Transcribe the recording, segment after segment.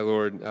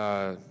Lord,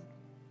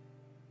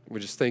 we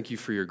just thank you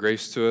for your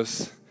grace to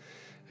us.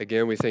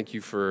 Again, we thank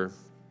you for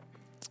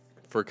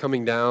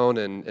coming down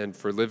and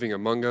for living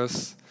among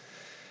us.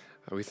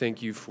 We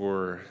thank you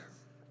for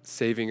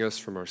saving us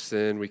from our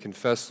sin. We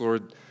confess,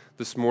 Lord,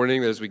 this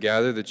morning as we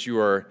gather that you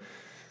are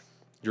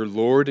your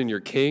Lord and your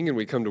King, and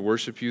we come to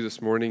worship you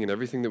this morning in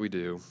everything that we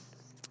do.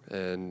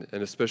 And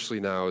especially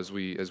now as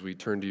we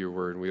turn to your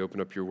word and we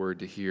open up your word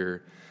to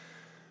hear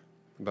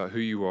about who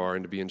you are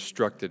and to be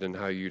instructed in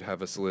how you'd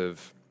have us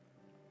live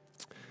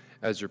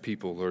as your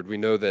people, Lord. We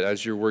know that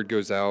as your word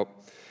goes out,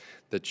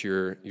 that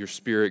your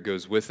spirit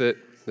goes with it,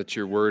 that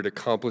your word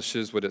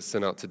accomplishes what it's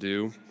sent out to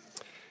do.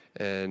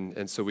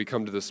 And so we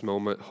come to this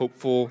moment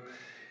hopeful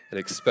and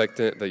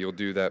expectant that you'll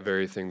do that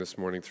very thing this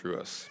morning through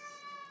us.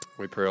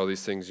 We pray all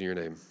these things in your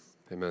name.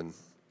 Amen.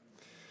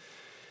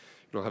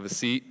 You'll have a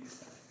seat.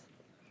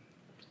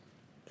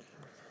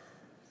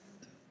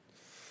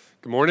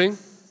 Good morning.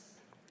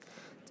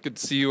 It's good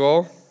to see you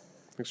all.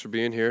 Thanks for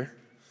being here.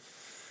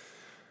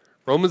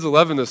 Romans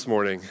 11 this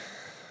morning.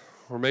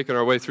 We're making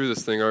our way through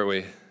this thing, aren't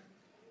we?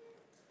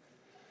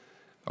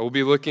 I will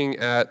be looking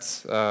at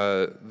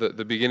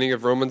the beginning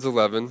of Romans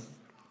 11,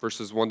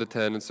 verses 1 to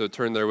 10, and so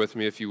turn there with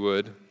me if you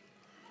would.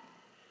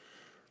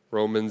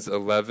 Romans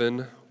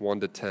 11, 1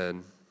 to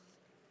 10.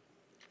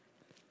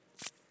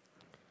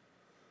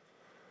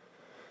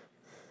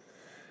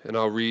 And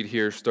I'll read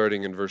here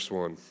starting in verse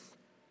 1.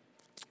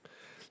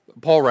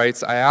 Paul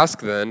writes, I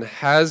ask then,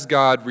 has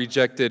God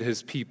rejected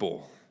his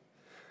people?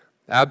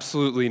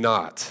 Absolutely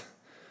not.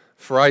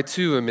 For I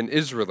too am an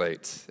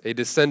Israelite, a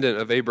descendant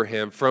of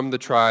Abraham from the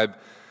tribe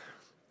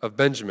of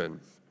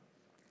Benjamin.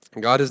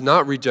 God has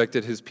not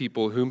rejected his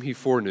people whom he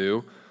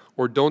foreknew.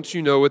 Or don't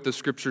you know what the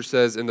scripture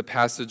says in the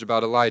passage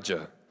about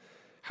Elijah?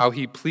 How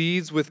he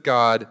pleads with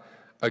God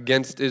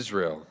against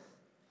Israel,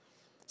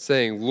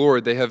 saying,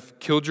 Lord, they have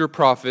killed your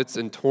prophets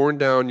and torn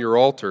down your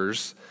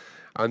altars.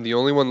 I'm the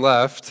only one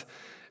left,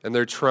 and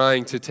they're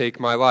trying to take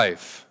my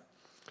life.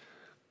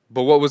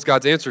 But what was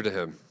God's answer to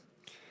him?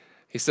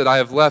 He said, I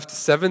have left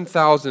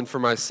 7,000 for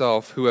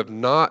myself who have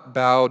not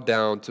bowed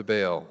down to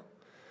Baal.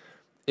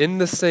 In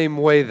the same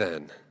way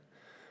then,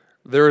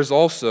 there is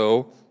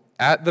also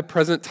at the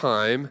present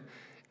time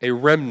a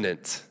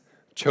remnant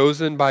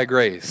chosen by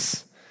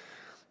grace.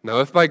 Now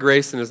if by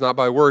grace and is not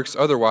by works,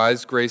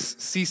 otherwise grace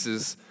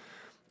ceases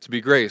to be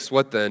grace.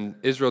 What then?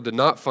 Israel did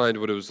not find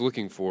what it was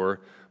looking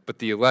for, but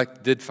the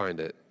elect did find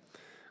it.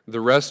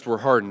 The rest were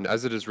hardened,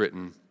 as it is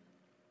written,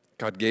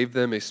 God gave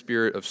them a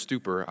spirit of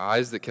stupor,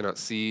 eyes that cannot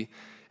see,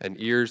 and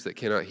ears that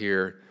cannot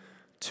hear,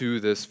 to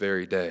this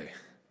very day.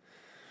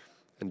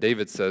 And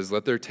David says,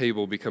 let their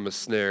table become a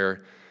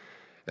snare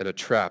and a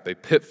trap, a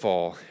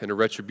pitfall and a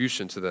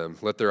retribution to them.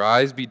 Let their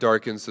eyes be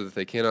darkened so that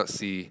they cannot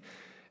see,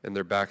 and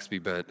their backs be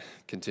bent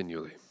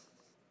continually.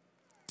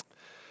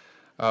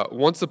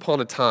 Once upon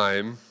a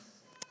time,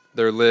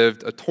 there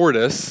lived a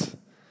tortoise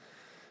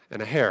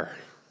and a hare.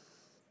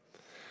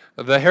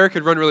 The hare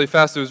could run really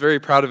fast. It was very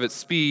proud of its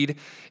speed.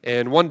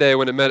 And one day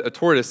when it met a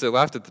tortoise, it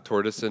laughed at the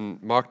tortoise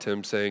and mocked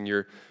him, saying,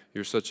 You're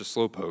such a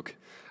slowpoke.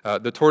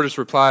 The tortoise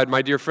replied,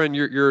 my dear friend,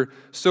 you're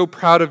so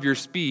proud of your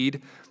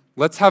speed.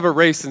 Let's have a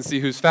race and see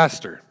who's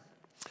faster.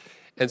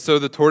 And so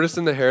the tortoise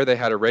and the hare, they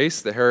had a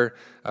race. The hare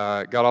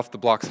got off the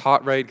blocks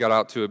hot right, got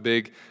out to a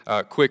big,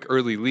 quick,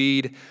 early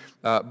lead.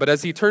 But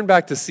as he turned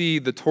back to see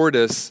the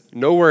tortoise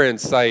nowhere in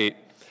sight,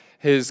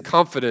 his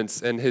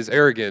confidence and his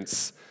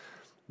arrogance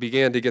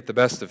began to get the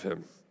best of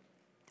him.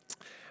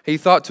 He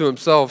thought to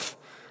himself,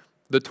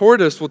 the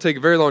tortoise will take a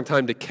very long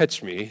time to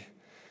catch me.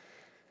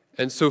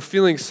 And so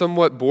feeling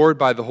somewhat bored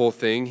by the whole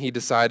thing, he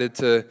decided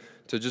to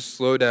just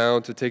slow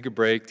down, to take a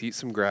break, to eat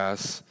some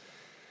grass,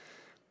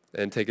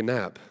 and take a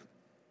nap.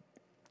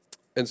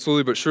 And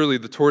slowly but surely,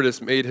 the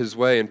tortoise made his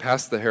way and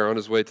passed the hare on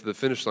his way to the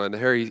finish line. The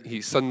hare,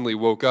 he suddenly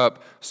woke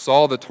up,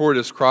 saw the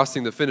tortoise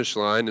crossing the finish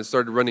line, and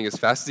started running as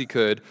fast as he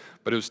could,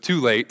 but it was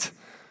too late.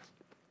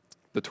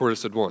 The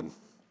tortoise had won.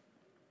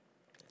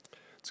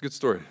 It's a good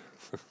story.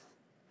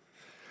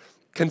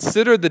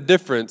 Consider the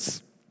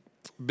difference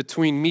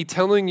between me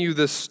telling you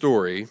this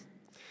story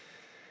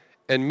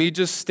and me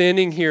just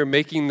standing here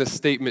making the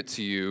statement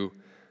to you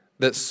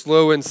that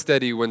slow and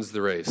steady wins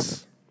the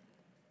race.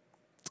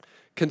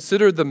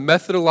 Consider the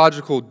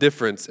methodological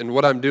difference in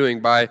what I'm doing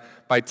by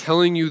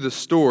telling you the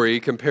story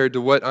compared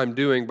to what I'm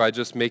doing by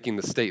just making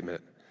the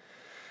statement.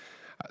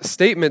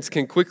 Statements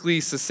can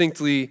quickly,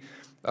 succinctly,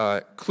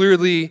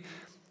 clearly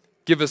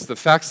give us the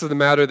facts of the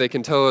matter. They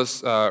can tell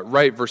us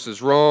right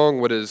versus wrong,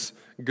 what is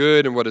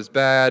good and what is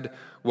bad,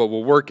 what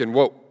will work and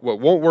what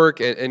won't work,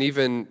 and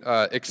even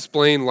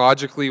explain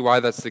logically why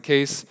that's the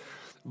case.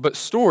 But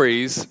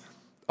stories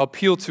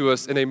appeal to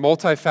us in a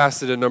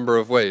multifaceted number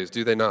of ways,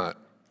 do they not?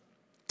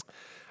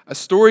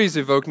 Stories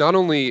evoke not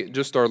only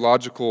just our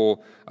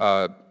logical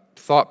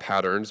thought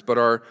patterns, but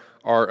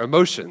our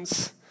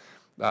emotions,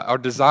 our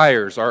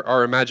desires,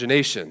 our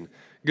imagination.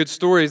 Good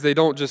stories, they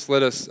don't just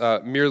let us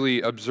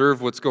merely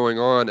observe what's going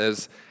on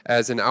as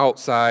an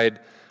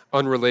outside,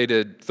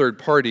 unrelated third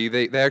party.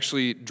 They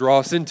actually draw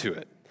us into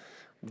it.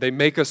 They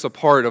make us a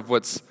part of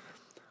what's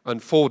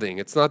unfolding.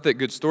 It's not that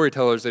good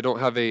storytellers, they don't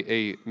have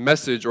a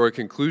message or a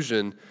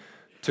conclusion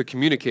to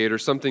communicate or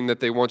something that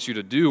they want you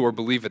to do or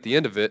believe at the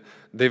end of it.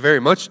 They very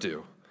much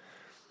do.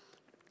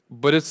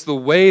 But it's the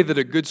way that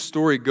a good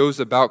story goes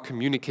about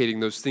communicating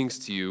those things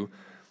to you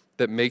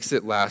that makes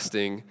it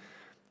lasting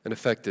and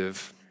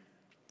effective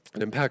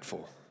and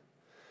impactful.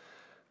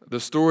 The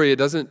story, it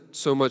doesn't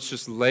so much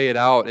just lay it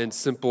out in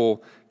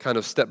simple kind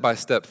of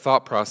step-by-step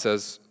thought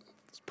processes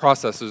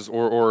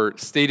or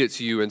state it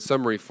to you in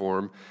summary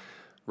form.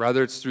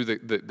 Rather, it's through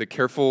the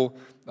careful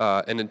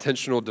and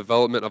intentional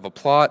development of a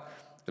plot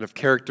and of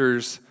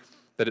characters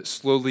that it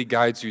slowly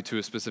guides you to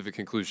a specific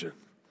conclusion.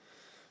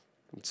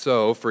 And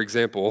so, for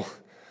example,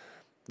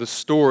 the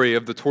story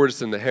of the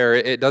tortoise and the hare,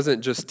 it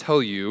doesn't just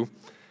tell you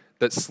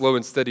that slow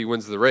and steady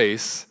wins the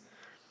race.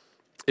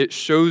 It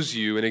shows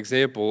you an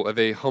example of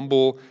a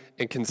humble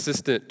and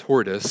consistent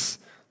tortoise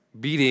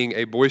beating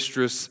a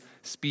boisterous,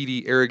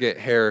 speedy, arrogant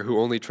hare who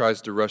only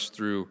tries to rush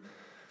through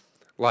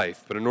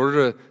life. But in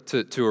order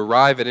to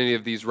arrive at any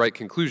of these right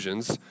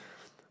conclusions,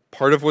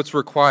 part of what's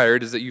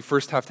required is that you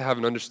first have to have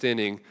an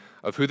understanding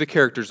of who the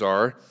characters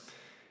are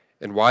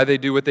and why they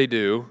do what they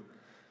do,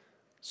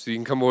 so you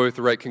can come away with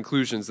the right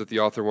conclusions that the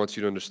author wants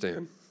you to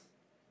understand.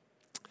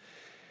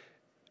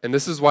 And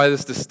this is why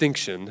this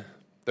distinction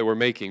that we're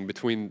making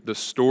between the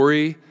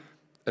story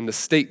and the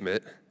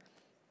statement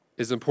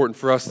is important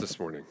for us this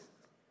morning.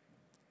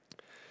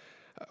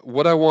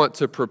 What I want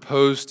to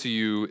propose to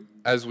you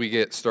as we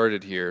get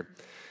started here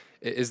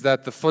is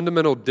that the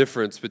fundamental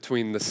difference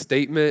between the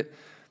statement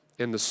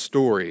and the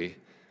story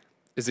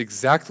is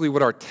exactly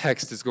what our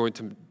text is going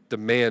to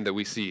demand that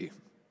we see.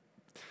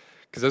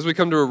 Because as we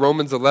come to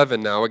Romans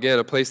 11 now, again,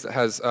 a place that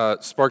has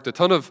sparked a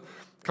ton of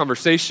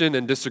conversation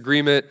and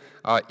disagreement,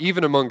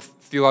 even among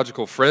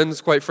theological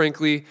friends, quite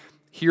frankly,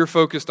 here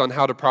focused on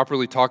how to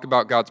properly talk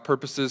about God's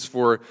purposes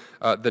for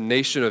the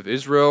nation of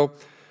Israel,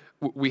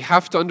 we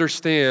have to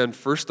understand,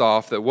 first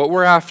off, that what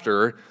we're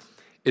after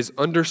is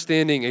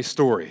understanding a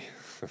story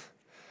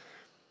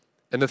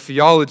and the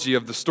theology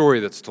of the story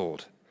that's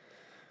told,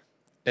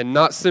 and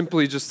not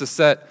simply just a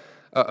set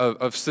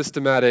of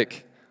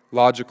systematic,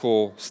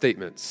 logical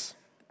statements.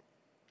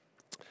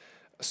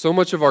 So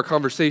much of our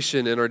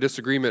conversation and our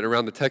disagreement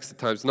around the text at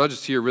times, not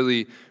just here,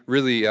 really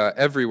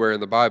everywhere in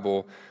the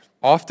Bible,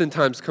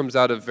 oftentimes comes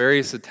out of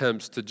various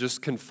attempts to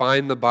just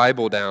confine the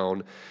Bible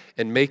down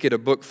and make it a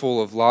book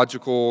full of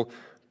logical,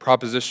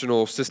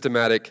 propositional,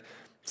 systematic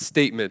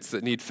statements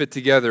that need fit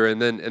together.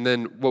 And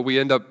then what we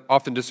end up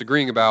often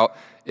disagreeing about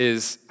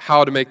is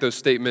how to make those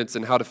statements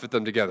and how to fit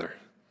them together.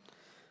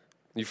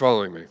 You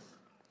following me?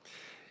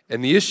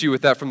 And the issue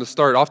with that from the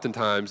start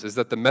oftentimes is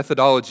that the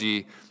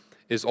methodology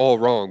is all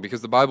wrong,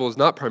 because the Bible is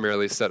not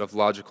primarily a set of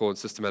logical and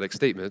systematic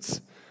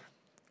statements.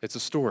 It's a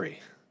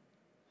story.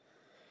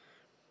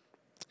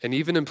 And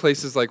even in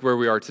places like where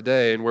we are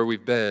today and where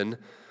we've been,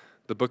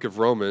 the book of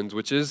Romans,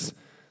 which is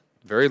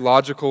very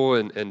logical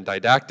and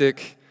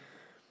didactic,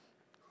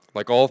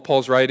 like all of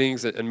Paul's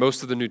writings and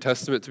most of the New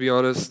Testament, to be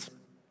honest,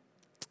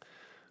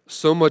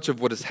 so much of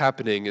what is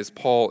happening is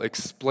Paul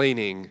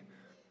explaining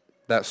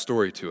that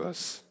story to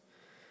us.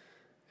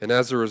 And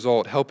as a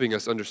result, helping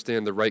us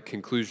understand the right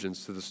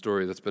conclusions to the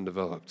story that's been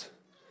developed.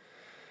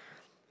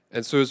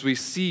 And so as we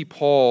see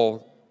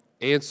Paul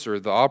answer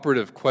the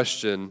operative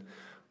question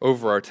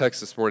over our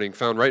text this morning,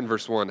 found right in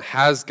verse 1,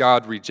 has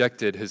God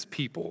rejected his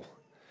people?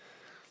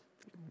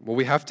 What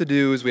we have to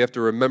do is we have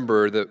to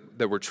remember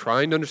that we're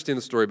trying to understand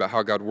the story about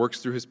how God works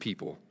through his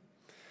people.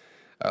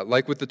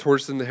 Like with the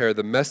tortoise and the hare,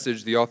 the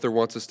message the author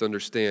wants us to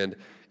understand,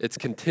 it's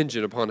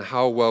contingent upon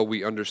how well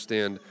we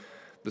understand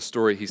the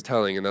story he's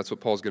telling, and that's what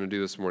Paul's going to do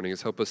this morning,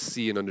 is help us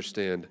see and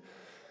understand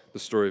the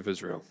story of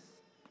Israel.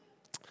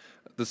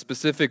 The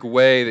specific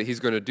way that he's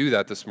going to do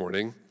that this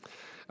morning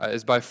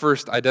is by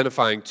first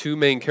identifying two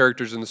main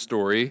characters in the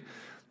story,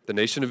 the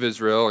nation of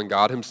Israel and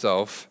God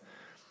himself,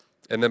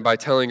 and then by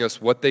telling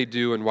us what they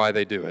do and why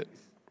they do it.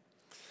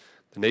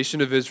 The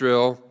nation of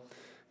Israel,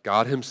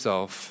 God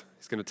himself,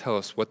 he's going to tell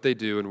us what they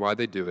do and why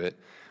they do it,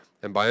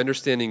 and by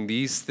understanding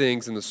these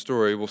things in the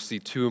story, we'll see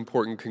two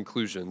important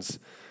conclusions: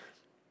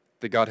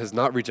 that God has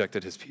not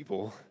rejected his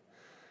people,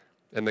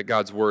 and that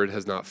God's word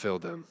has not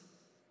failed them.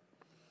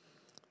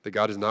 That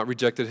God has not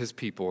rejected his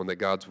people, and that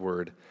God's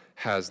word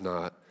has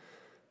not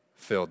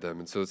failed them.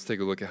 And so let's take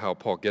a look at how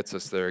Paul gets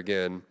us there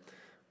again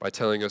by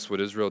telling us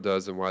what Israel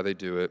does and why they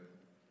do it,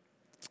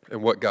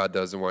 and what God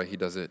does and why he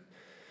does it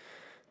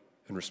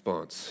in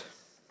response.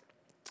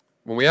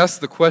 When we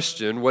ask the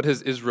question, what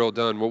has Israel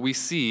done? What we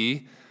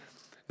see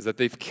is that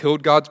they've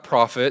killed God's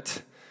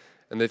prophet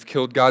and they've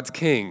killed God's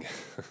king.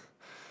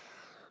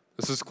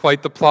 This is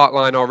quite the plot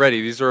line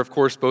already. These are, of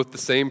course, both the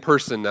same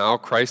person now,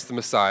 Christ the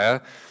Messiah.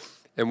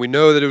 And we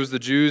know that it was the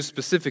Jews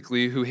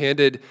specifically who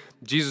handed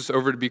Jesus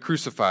over to be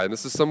crucified. And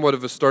this is somewhat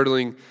of a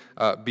startling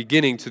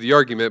beginning to the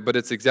argument, but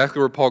it's exactly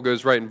where Paul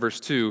goes right in verse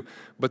 2.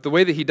 But the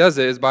way that he does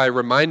it is by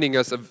reminding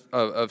us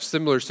of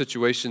similar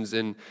situations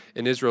in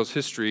Israel's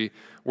history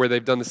where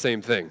they've done the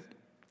same thing.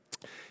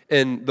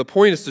 And the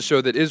point is to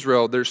show that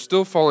Israel, they're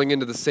still falling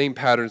into the same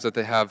patterns that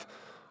they have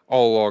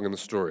all along in the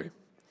story.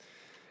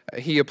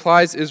 He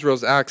applies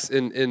Israel's acts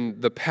in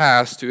the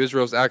past to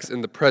Israel's acts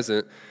in the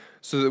present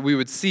so that we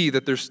would see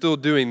that they're still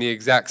doing the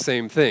exact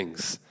same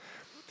things.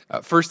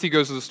 First, he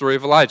goes to the story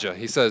of Elijah.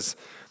 He says,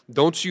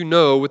 don't you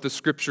know what the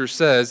scripture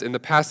says in the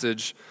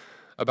passage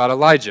about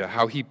Elijah,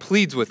 how he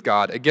pleads with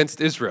God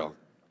against Israel?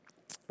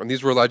 And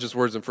these were Elijah's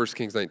words in 1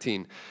 Kings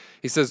 19.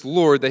 He says,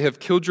 Lord, they have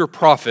killed your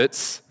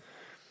prophets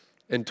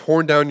and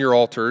torn down your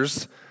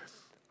altars.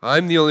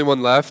 I'm the only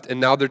one left, and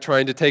now they're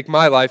trying to take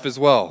my life as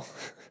well.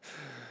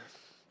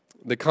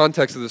 The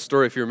context of the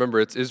story, if you remember,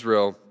 it's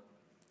Israel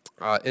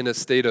in a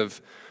state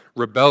of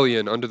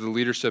rebellion under the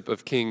leadership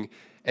of King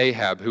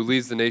Ahab, who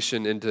leads the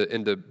nation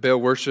into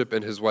Baal worship,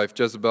 and his wife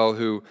Jezebel,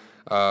 who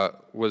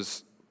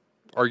was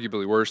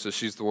arguably worse, as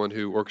she's the one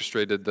who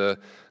orchestrated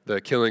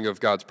the killing of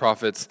God's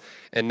prophets.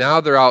 And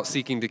now they're out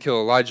seeking to kill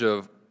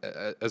Elijah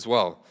as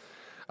well.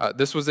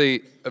 This was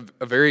a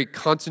very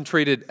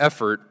concentrated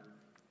effort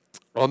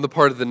on the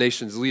part of the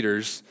nation's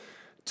leaders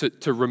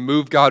to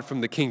remove God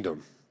from the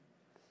kingdom.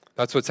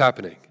 That's what's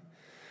happening.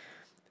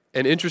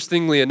 And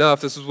interestingly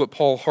enough, this is what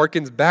Paul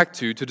harkens back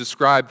to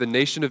describe the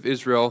nation of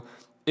Israel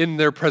in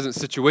their present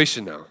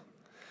situation now.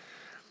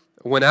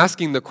 When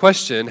asking the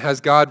question,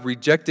 has God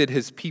rejected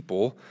his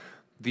people?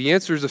 The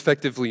answer is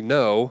effectively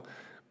no,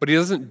 but he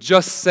doesn't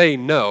just say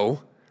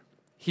no,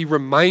 he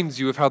reminds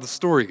you of how the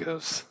story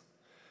goes.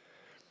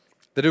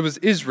 That it was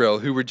Israel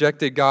who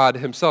rejected God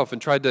himself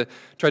and tried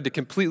to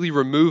completely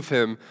remove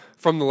him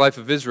from the life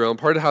of Israel. And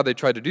part of how they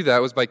tried to do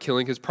that was by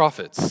killing his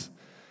prophets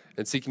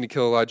and seeking to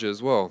kill Elijah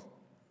as well.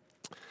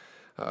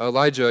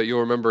 Elijah, you'll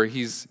remember,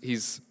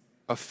 he's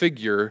a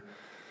figure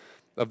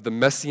of the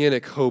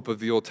messianic hope of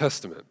the Old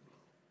Testament.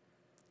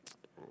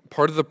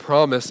 Part of the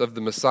promise of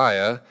the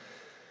Messiah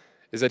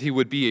is that he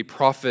would be a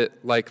prophet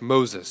like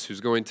Moses,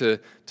 who's going to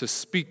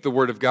speak the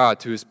word of God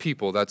to his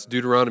people. That's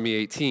Deuteronomy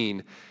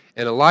 18.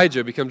 And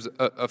Elijah becomes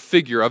a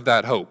figure of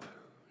that hope.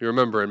 You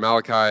remember in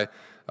Malachi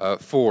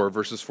 4,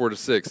 verses 4 to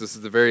 6, this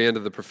is the very end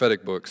of the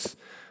prophetic books.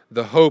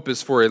 The hope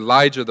is for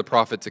Elijah the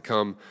prophet to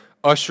come,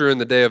 usher in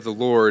the day of the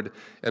Lord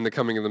and the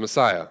coming of the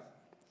Messiah.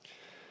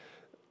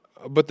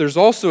 But there's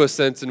also a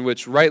sense in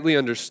which, rightly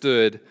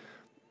understood,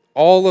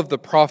 all of the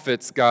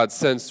prophets God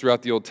sends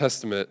throughout the Old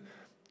Testament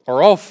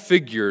are all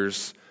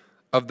figures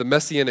of the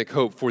messianic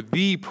hope for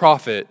the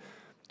prophet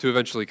to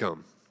eventually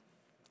come.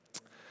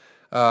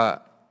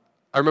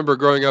 I remember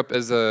growing up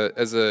as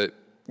a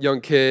young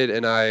kid,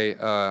 and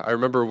I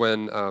remember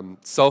when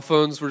cell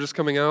phones were just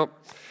coming out,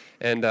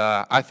 and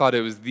I thought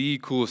it was the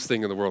coolest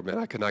thing in the world, man.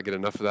 I could not get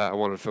enough of that. I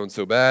wanted a phone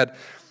so bad.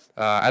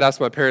 I'd ask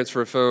my parents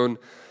for a phone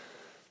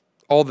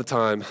all the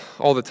time,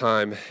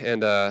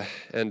 and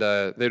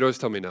they'd always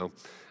tell me no.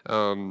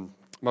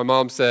 My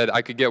mom said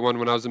I could get one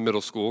when I was in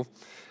middle school,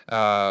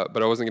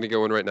 but I wasn't going to get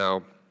one right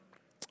now.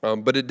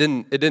 But it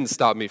didn't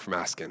stop me from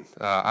asking.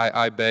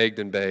 I begged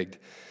and begged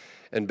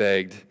and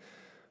begged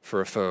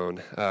for a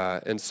phone.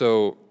 And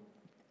so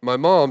my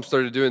mom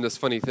started doing this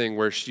funny thing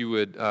where she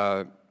would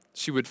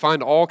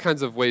find all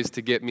kinds of ways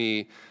to get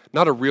me,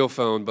 not a real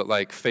phone, but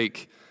like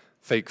fake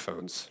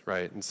phones,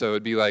 right? And so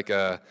it'd be like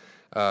a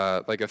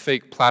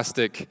fake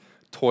plastic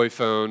toy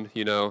phone,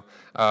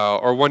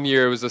 or one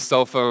year it was a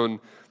cell phone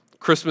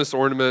Christmas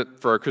ornament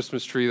for our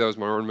Christmas tree. That was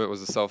my ornament,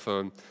 was a cell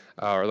phone,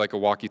 or like a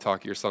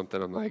walkie-talkie or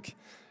something. I'm like,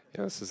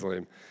 yeah, this is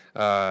lame.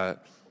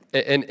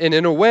 And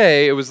in a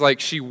way, it was like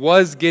she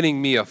was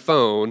getting me a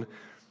phone,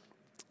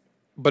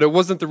 but it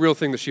wasn't the real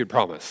thing that she had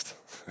promised.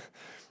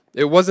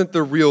 It wasn't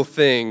the real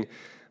thing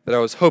that I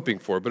was hoping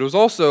for, but it was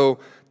also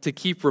to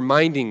keep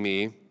reminding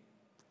me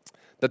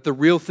that the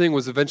real thing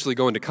was eventually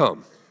going to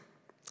come.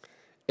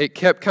 It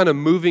kept kind of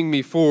moving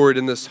me forward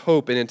in this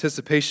hope and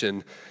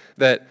anticipation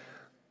that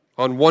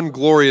on one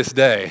glorious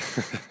day,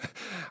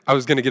 I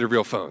was going to get a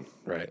real phone,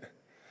 right?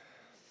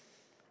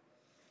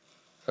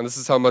 And this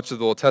is how much of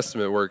the Old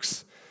Testament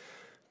works,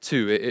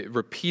 too. It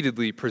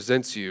repeatedly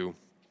presents you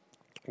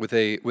with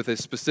a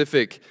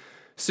specific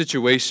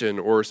situation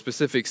or a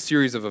specific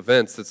series of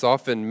events that's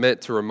often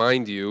meant to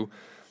remind you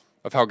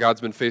of how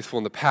God's been faithful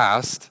in the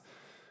past,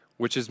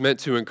 which is meant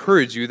to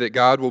encourage you that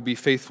God will be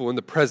faithful in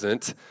the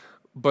present.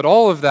 But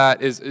all of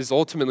that is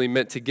ultimately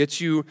meant to get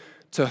you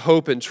to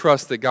hope and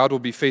trust that God will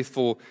be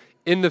faithful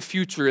in the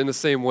future in the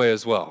same way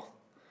as well.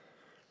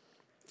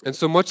 And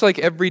so much like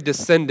every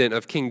descendant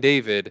of King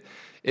David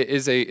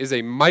is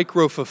a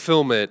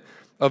micro-fulfillment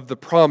of the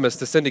promise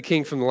to send a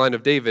king from the line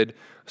of David,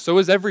 so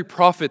is every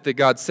prophet that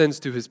God sends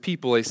to his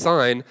people a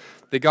sign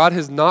that God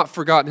has not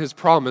forgotten his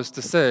promise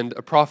to send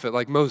a prophet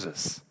like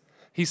Moses.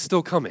 He's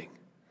still coming.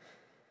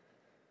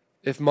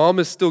 If mom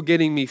is still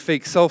getting me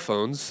fake cell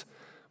phones,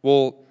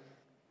 well,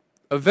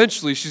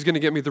 eventually she's going to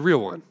get me the real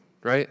one,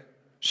 right?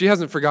 She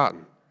hasn't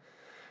forgotten.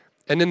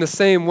 And in the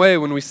same way,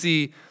 when we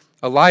see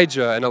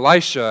Elijah and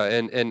Elisha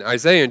and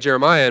Isaiah and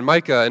Jeremiah and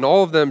Micah and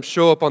all of them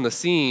show up on the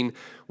scene,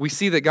 we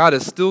see that God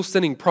is still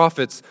sending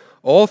prophets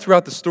all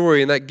throughout the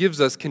story, and that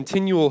gives us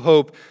continual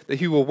hope that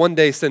he will one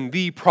day send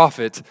the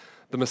prophet,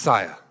 the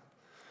Messiah.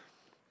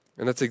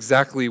 And that's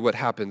exactly what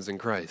happens in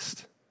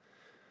Christ.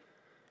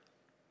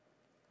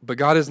 But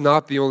God is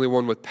not the only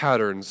one with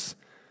patterns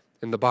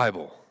in the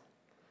Bible.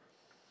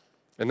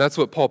 And that's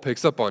what Paul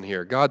picks up on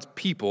here. God's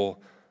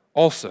people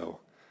also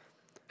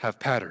have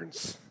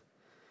patterns.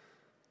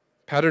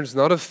 Patterns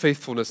not of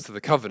faithfulness to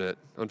the covenant,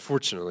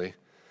 unfortunately.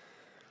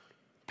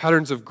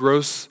 Patterns of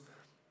gross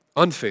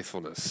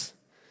unfaithfulness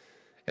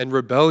and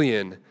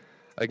rebellion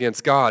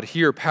against God.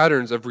 Here,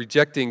 patterns of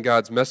rejecting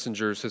God's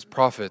messengers, his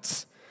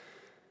prophets,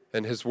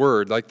 and his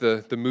word, like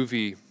the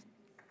movie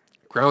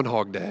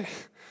Groundhog Day,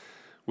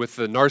 with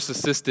the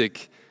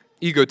narcissistic,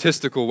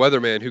 egotistical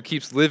weatherman who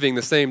keeps living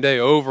the same day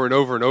over and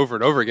over and over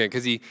and over again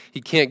because he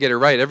can't get it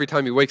right. Every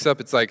time he wakes up,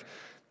 it's like,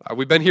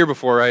 we've been here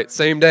before, right?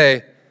 Same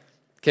day,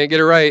 can't get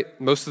it right.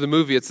 Most of the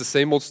movie, it's the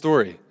same old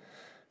story.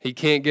 He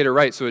can't get it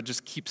right, so it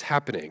just keeps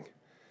happening.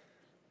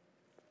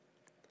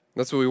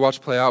 That's what we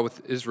watch play out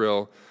with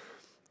Israel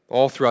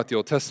all throughout the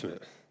Old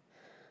Testament.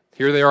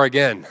 Here they are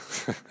again,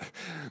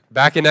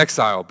 back in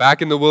exile,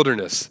 back in the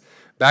wilderness,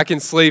 back in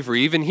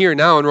slavery, even here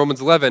now in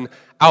Romans 11,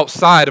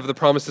 outside of the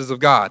promises of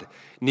God,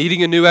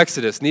 needing a new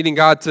exodus, needing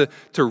God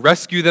to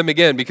rescue them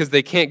again because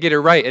they can't get it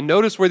right. And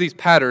notice where these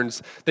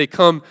patterns, they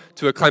come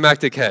to a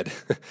climactic head.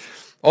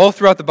 All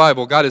throughout the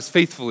Bible, God is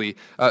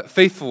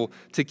faithful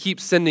to keep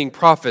sending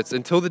prophets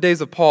until the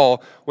days of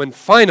Paul, when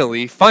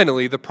finally,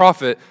 the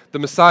prophet, the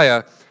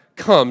Messiah,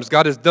 comes.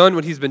 God has done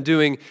what he's been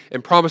doing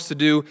and promised to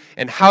do.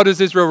 And how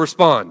does Israel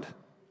respond?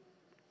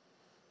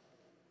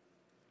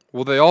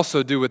 Well, they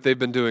also do what they've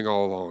been doing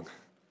all along.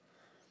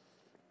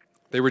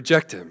 They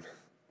reject him.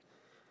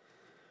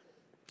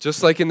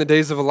 Just like in the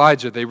days of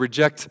Elijah, they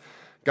reject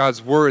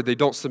God's word. They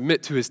don't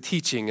submit to his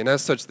teaching, and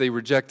as such, they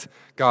reject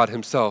God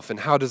himself. And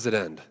how does it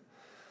end?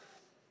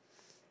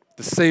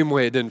 The same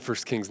way it did in 1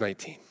 Kings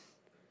 19.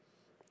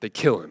 They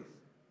kill him.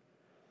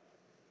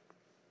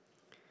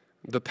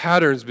 The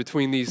patterns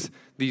between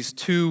these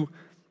two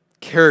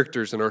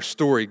characters in our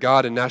story,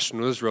 God and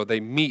national Israel,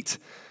 they meet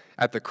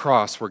at the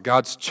cross where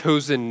God's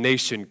chosen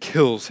nation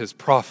kills his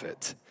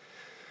prophet.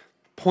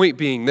 Point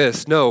being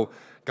this, no,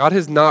 God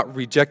has not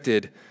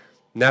rejected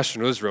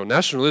national Israel.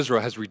 National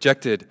Israel has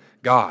rejected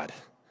God.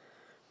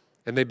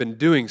 And they've been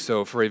doing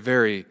so for a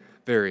very,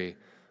 very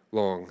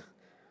long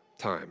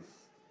time.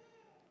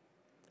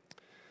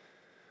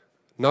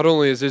 Not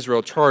only is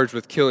Israel charged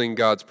with killing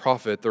God's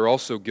prophet, they're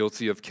also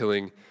guilty of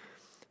killing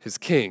his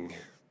king.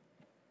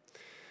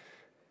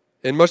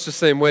 In much the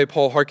same way,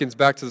 Paul harkens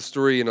back to the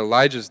story in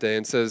Elijah's day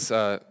and says,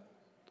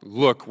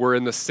 look, we're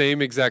in the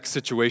same exact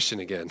situation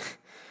again.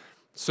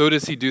 So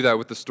does he do that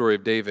with the story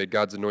of David,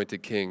 God's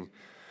anointed king,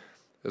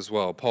 as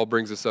well. Paul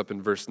brings this up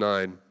in verse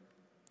 9,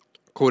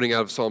 quoting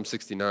out of Psalm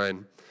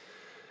 69,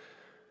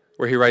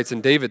 where he writes,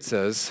 and David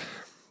says,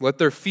 let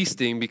their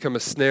feasting become a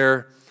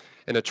snare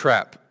and a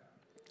trap,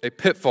 a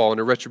pitfall and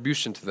a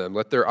retribution to them.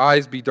 Let their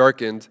eyes be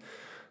darkened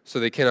so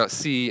they cannot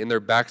see, and their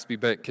backs be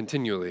bent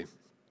continually.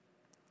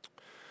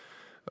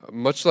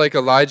 Much like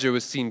Elijah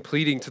was seen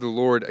pleading to the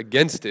Lord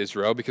against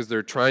Israel because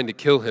they're trying to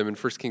kill him in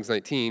 1 Kings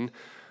 19,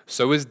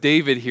 so is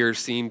David here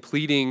seen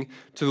pleading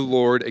to the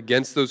Lord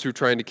against those who are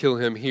trying to kill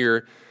him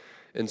here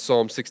in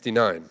Psalm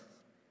 69.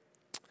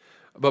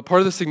 But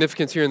part of the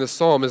significance here in this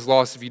psalm is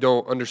lost if you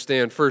don't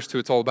understand first who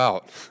it's all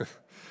about.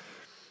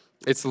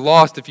 It's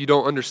lost if you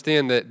don't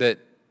understand that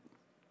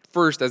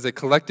first, as a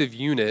collective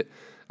unit,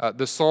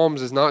 the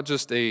Psalms is not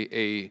just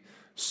a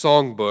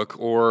songbook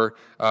or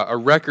a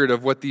record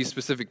of what these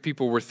specific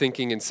people were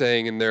thinking and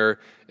saying in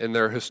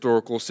their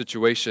historical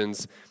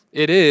situations.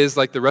 It is,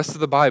 like the rest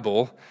of the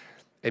Bible,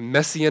 a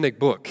messianic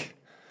book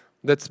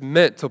that's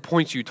meant to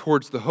point you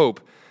towards the hope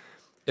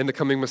in the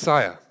coming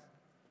Messiah.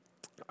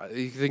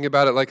 You think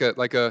about it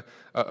like a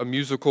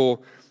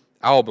musical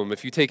album.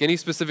 If you take any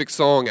specific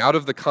song out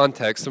of the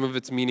context, some of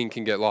its meaning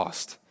can get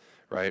lost,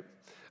 right?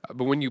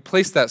 But when you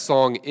place that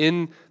song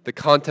in the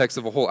context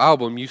of a whole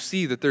album, you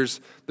see that there's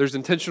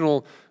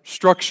intentional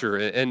structure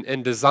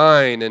and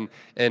design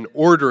and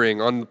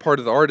ordering on the part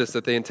of the artist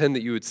that they intend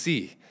that you would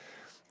see.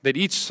 That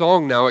each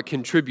song now, it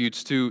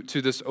contributes to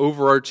this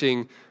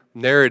overarching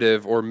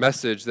narrative or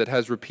message that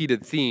has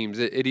repeated themes.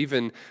 It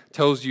even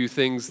tells you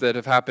things that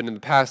have happened in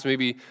the past,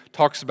 maybe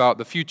talks about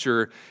the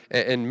future,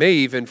 and may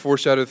even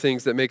foreshadow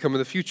things that may come in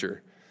the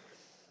future.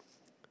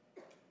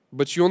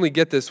 But you only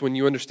get this when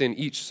you understand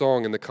each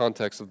song in the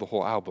context of the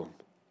whole album.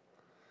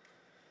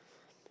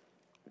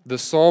 The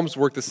Psalms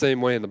work the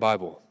same way in the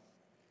Bible.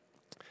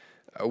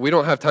 We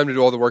don't have time to do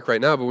all the work right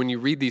now, but when you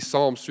read these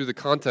Psalms through the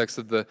context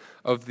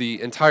of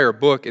the entire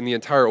book and the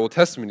entire Old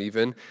Testament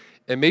even,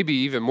 and maybe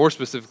even more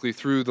specifically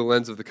through the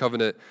lens of the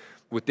covenant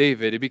with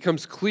David, it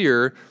becomes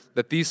clear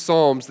that these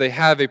Psalms, they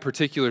have a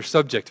particular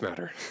subject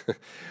matter,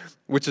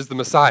 which is the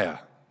Messiah.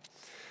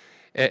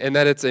 And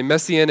that it's a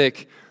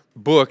messianic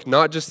book,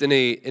 not just in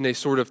a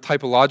sort of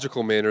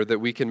typological manner that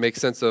we can make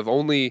sense of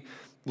only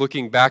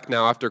looking back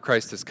now after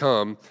Christ has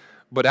come,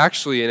 but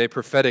actually in a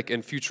prophetic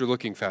and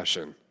future-looking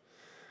fashion.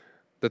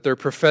 That they're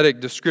prophetic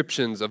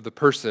descriptions of the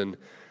person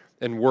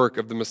and work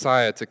of the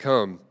Messiah to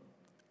come.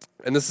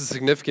 And this is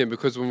significant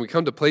because when we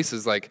come to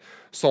places like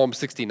Psalm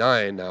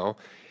 69 now,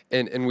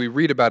 and we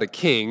read about a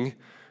king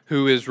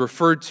who is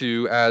referred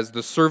to as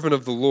the servant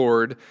of the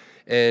Lord,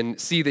 and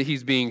see that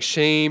he's being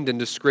shamed and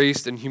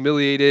disgraced and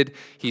humiliated.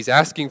 He's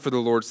asking for the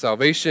Lord's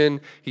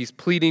salvation. He's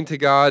pleading to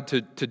God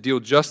to deal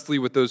justly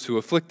with those who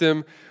afflict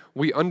him.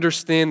 We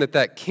understand that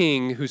that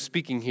king who's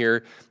speaking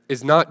here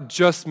is not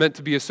just meant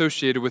to be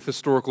associated with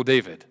historical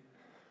David.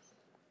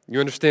 You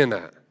understand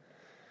that?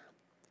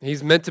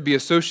 He's meant to be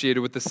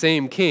associated with the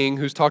same king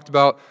who's talked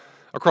about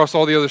across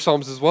all the other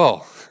Psalms as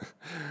well.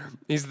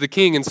 He's the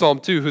king in Psalm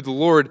 2 who the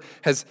Lord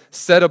has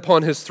set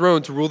upon his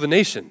throne to rule the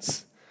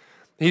nations.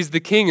 He's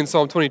the king in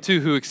Psalm 22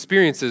 who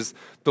experiences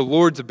the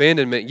Lord's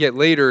abandonment, yet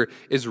later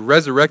is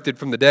resurrected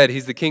from the dead.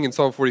 He's the king in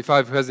Psalm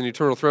 45 who has an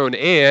eternal throne,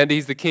 and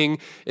he's the king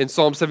in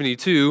Psalm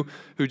 72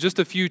 who just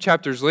a few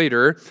chapters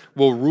later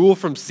will rule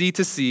from sea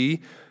to sea,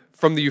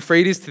 from the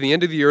Euphrates to the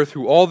end of the earth,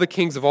 who all the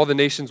kings of all the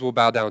nations will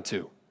bow down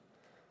to.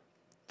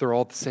 They're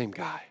all the same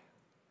guy.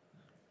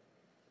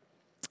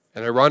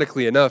 And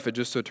ironically enough, it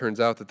just so turns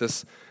out that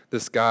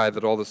this guy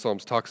that all the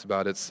Psalms talks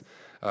about, it's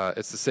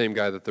the same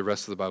guy that the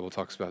rest of the Bible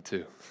talks about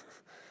too.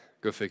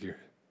 Go figure.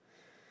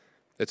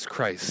 It's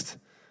Christ,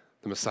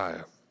 the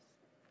Messiah.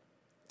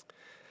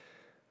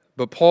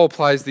 But Paul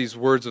applies these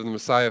words of the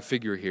Messiah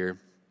figure here,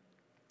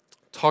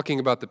 talking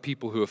about the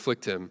people who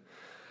afflict him,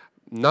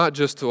 not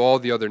just to all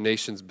the other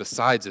nations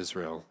besides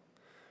Israel,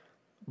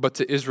 but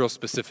to Israel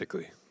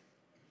specifically.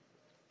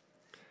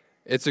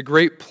 It's a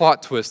great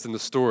plot twist in the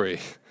story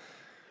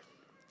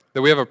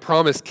that we have a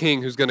promised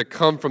king who's going to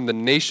come from the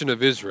nation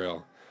of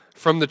Israel,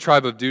 from the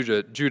tribe of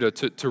Judah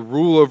to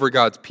rule over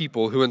God's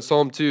people, who in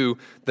Psalm 2,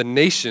 the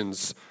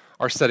nations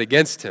are set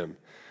against him.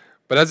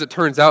 But as it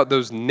turns out,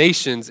 those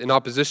nations in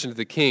opposition to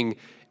the king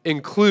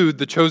include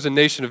the chosen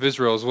nation of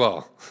Israel as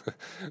well,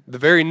 the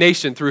very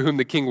nation through whom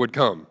the king would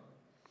come.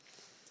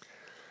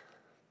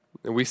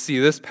 And we see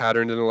this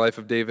pattern in the life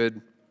of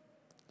David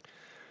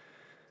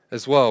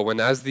as well, when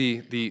as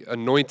the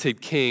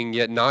anointed king,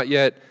 yet not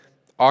yet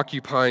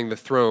occupying the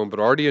throne, but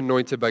already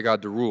anointed by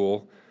God to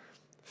rule,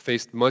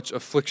 faced much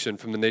affliction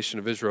from the nation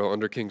of Israel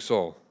under King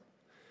Saul.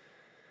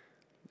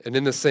 And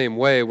in the same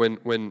way,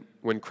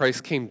 when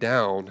Christ came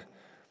down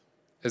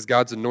as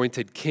God's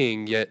anointed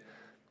king, yet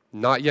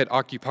not yet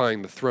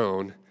occupying the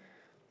throne,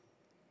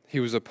 he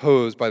was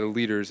opposed by the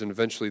leaders and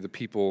eventually the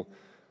people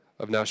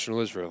of national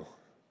Israel.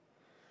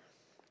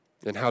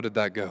 And how did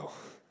that go?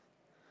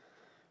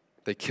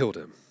 They killed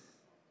him.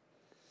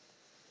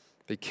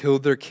 They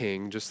killed their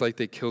king just like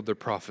they killed their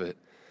prophet.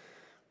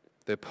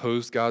 They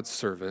opposed God's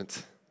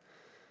servant,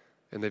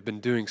 and they've been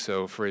doing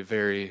so for a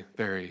very,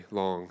 very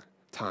long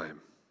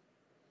time.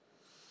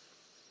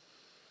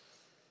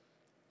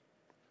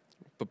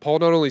 But Paul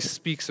not only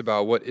speaks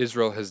about what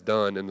Israel has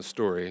done in the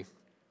story,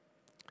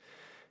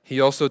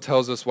 he also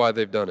tells us why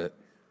they've done it.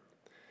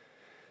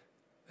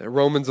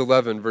 Romans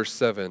 11, verse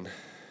 7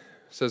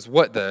 says,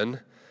 "What then?"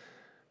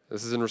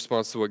 This is in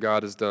response to what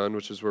God has done,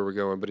 which is where we're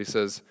going. But he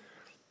says,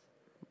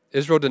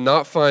 Israel did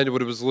not find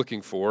what it was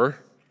looking for,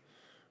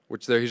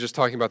 which there he's just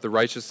talking about the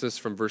righteousness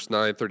from verse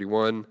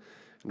 9:31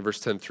 and verse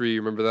 10:3.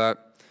 Remember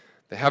that?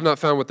 They have not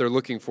found what they're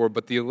looking for,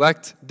 but the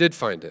elect did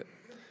find it,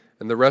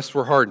 and the rest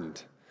were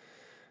hardened.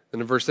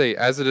 And in verse 8,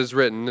 as it is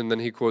written, and then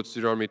he quotes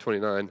Deuteronomy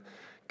 29,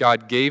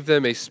 God gave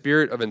them a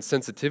spirit of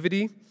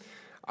insensitivity,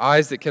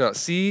 eyes that cannot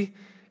see,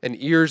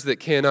 and ears that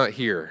cannot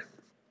hear,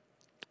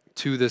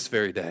 to this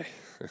very day.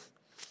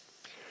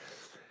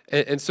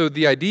 And so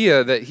the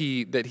idea that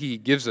he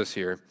gives us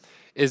here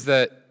is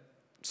that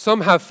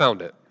some have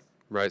found it,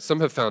 right? Some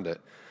have found it.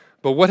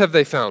 But what have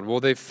they found? Well,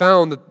 they've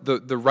found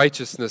the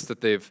righteousness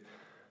that they've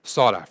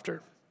sought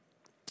after.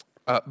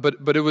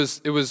 But it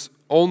was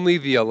only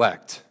the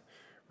elect,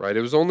 right?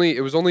 It was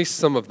only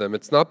some of them.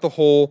 It's not the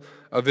whole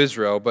of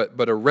Israel,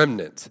 but a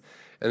remnant.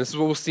 And this is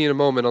what we'll see in a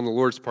moment on the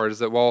Lord's part, is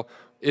that while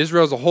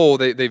Israel as a whole,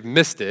 they've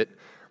missed it,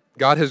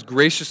 God has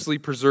graciously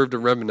preserved a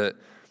remnant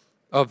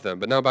of them.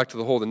 But now back to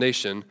the whole of the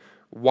nation.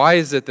 Why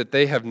is it that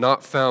they have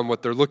not found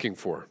what they're looking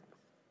for?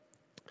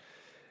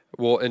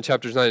 Well, in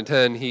chapters 9 and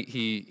 10,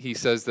 he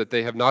says that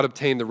they have not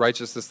obtained the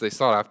righteousness they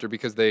sought after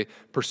because they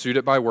pursued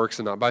it by works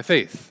and not by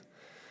faith.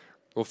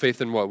 Well,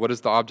 faith in what? What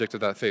is the object of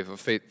that faith? Of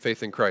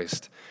faith in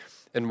Christ.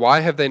 And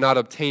why have they not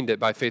obtained it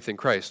by faith in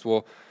Christ?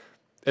 Well,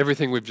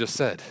 everything we've just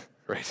said,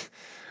 right?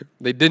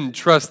 They didn't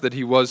trust that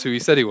he was who he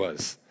said he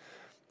was.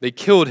 They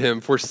killed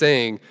him for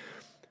saying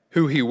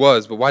who he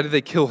was. But why did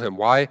they kill him?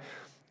 Why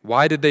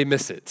did they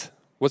miss it?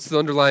 What's the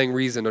underlying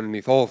reason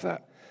underneath all of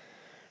that?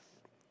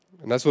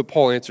 And that's what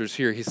Paul answers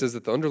here. He says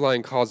that the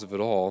underlying cause of it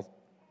all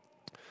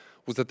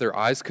was that their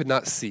eyes could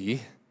not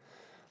see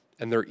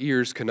and their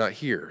ears could not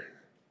hear.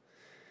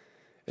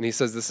 And he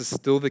says this is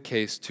still the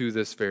case to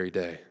this very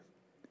day.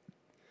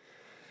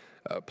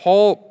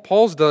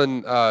 Paul's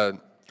done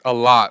a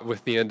lot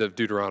with the end of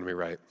Deuteronomy,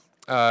 right?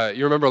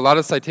 You remember a lot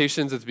of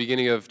citations at the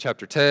beginning of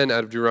chapter 10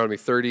 out of Deuteronomy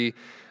 30,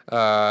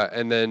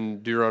 and then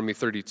Deuteronomy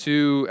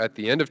 32 at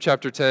the end of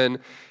chapter 10,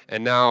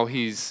 and now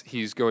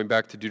he's going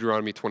back to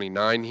Deuteronomy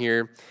 29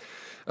 here.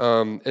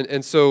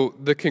 And so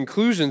the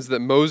conclusions that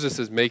Moses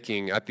is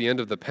making at the end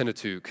of the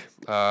Pentateuch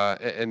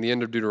and the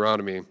end of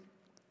Deuteronomy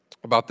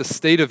about the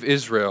state of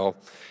Israel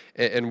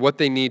and what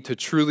they need to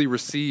truly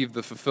receive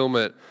the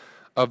fulfillment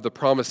of the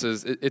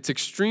promises, it's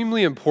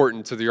extremely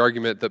important to the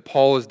argument that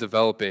Paul is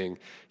developing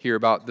here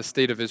about the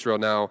state of Israel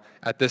now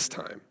at this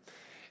time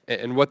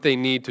and what they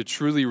need to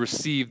truly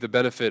receive the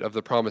benefit of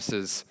the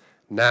promises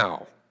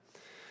now.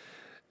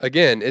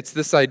 Again, it's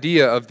this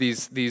idea of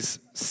these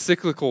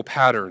cyclical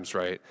patterns,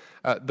 right?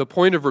 The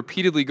point of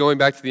repeatedly going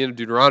back to the end of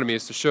Deuteronomy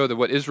is to show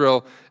that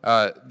Israel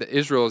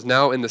is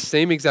now in the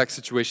same exact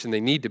situation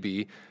they need to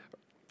be,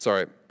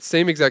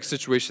 same exact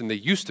situation they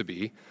used to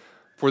be,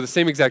 for the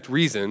same exact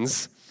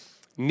reasons,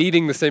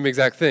 needing the same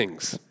exact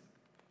things.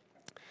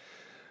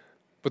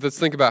 But let's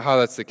think about how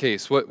that's the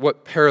case.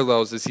 What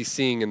parallels is he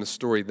seeing in the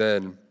story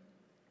then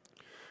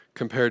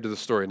compared to the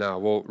story now?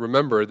 Well,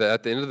 remember that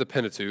at the end of the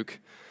Pentateuch,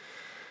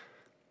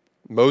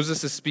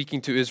 Moses is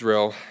speaking to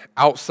Israel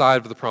outside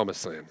of the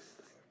promised land.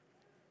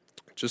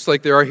 Just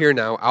like they are here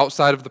now,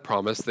 outside of the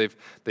promise.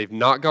 They've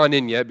not gone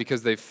in yet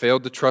because they've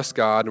failed to trust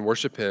God and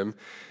worship him.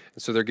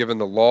 And so they're given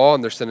the law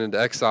and they're sent into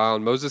exile.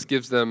 And Moses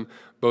gives them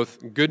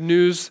both good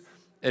news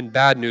and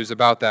bad news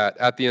about that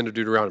at the end of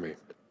Deuteronomy.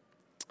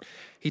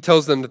 He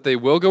tells them that they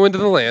will go into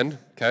the land,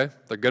 okay?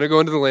 They're going to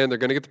go into the land. They're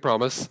going to get the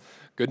promise.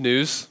 Good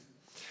news.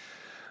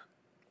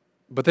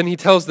 But then he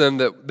tells them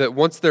that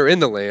once they're in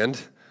the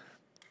land,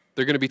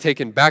 they're going to be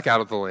taken back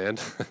out of the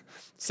land,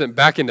 sent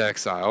back into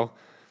exile,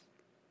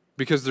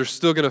 because they're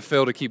still going to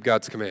fail to keep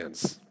God's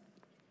commands.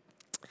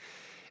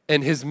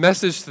 And his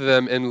message to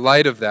them in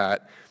light of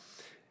that,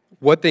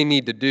 what they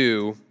need to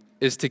do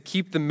is to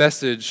keep the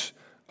message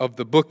of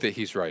the book that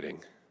he's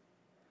writing.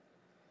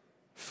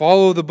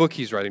 Follow the book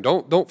he's writing.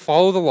 Don't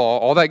follow the law.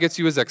 All that gets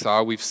you is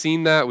exile. We've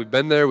seen that. We've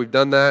been there. We've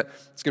done that.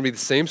 It's going to be the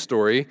same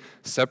story,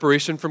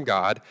 separation from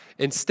God.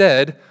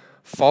 Instead,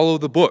 follow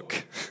the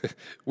book,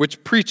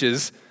 which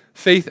preaches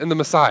faith in the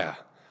Messiah.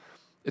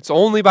 It's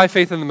only by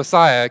faith in the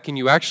Messiah can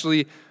you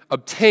actually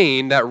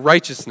obtain that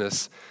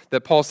righteousness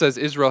that Paul says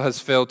Israel has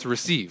failed to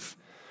receive.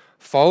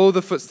 Follow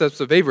the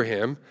footsteps of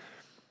Abraham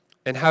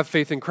and have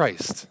faith in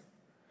Christ.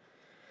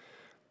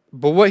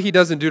 But what he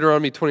does in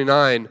Deuteronomy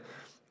 29,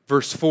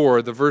 verse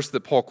 4, the verse that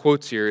Paul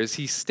quotes here, is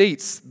he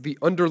states the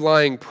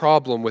underlying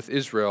problem with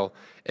Israel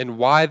and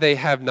why they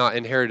have not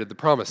inherited the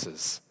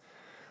promises.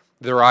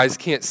 Their eyes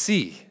can't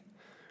see.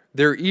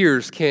 Their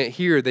ears can't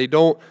hear. They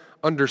don't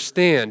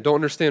understand. Don't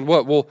understand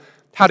what? Well,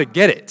 how to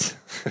get it.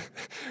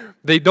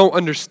 They don't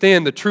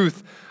understand the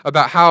truth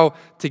about how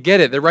to get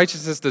it. Their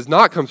righteousness does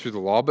not come through the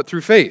law, but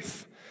through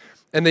faith.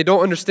 And they don't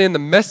understand the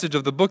message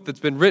of the book that's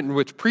been written,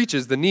 which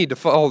preaches the need to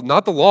follow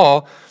not the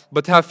law,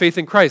 but to have faith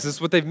in Christ. This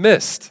is what they've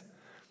missed.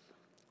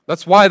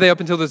 That's why they, up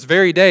until this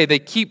very day, they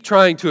keep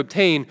trying to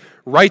obtain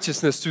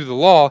righteousness through the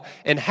law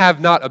and have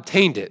not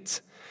obtained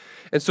it.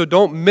 And so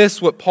don't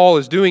miss what Paul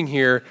is doing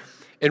here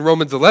in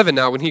Romans 11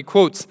 now when he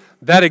quotes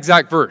that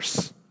exact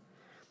verse.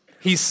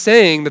 He's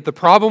saying that the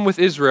problem with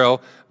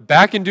Israel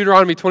back in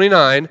Deuteronomy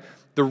 29,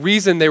 the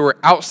reason they were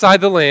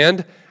outside the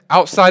land,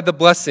 outside the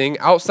blessing,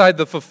 outside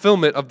the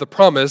fulfillment of the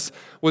promise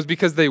was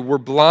because they were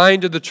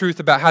blind to the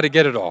truth about how to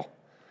get it all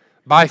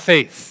by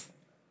faith.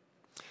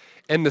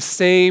 And the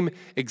same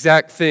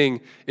exact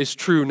thing is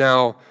true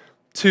now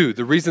too.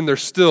 The reason they're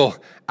still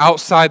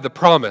outside the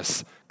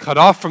promise, cut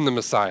off from the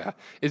Messiah,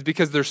 is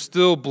because they're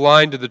still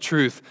blind to the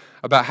truth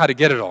about how to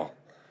get it all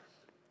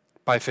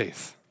by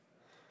faith.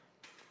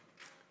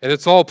 And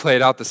it's all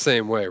played out the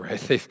same way, right?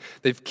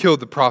 They've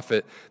killed the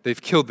prophet.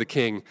 They've killed the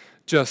king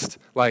just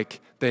like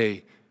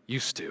they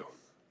used to.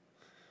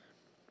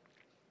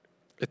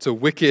 It's a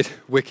wicked,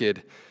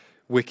 wicked,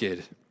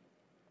 wicked,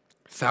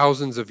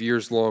 thousands of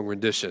years long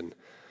rendition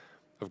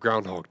of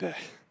Groundhog Day.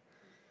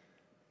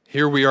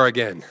 Here we are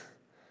again.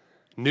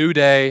 New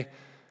day,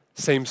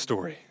 same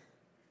story.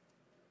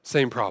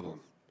 Same problem.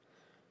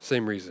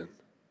 Same reason.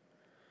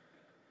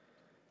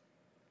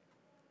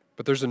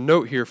 But there's a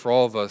note here for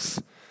all of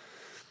us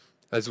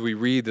as we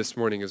read this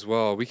morning as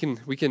well. We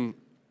can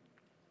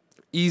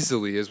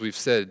easily, as we've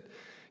said,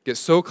 get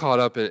so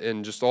caught up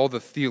in just all the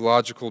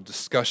theological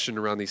discussion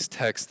around these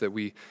texts that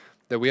we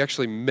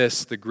actually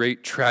miss the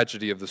great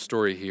tragedy of the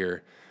story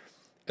here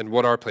and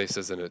what our place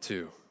is in it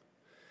too.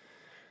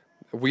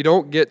 We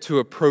don't get to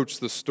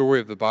approach the story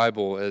of the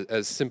Bible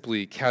as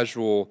simply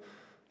casual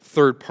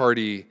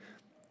third-party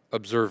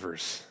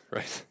observers,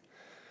 right?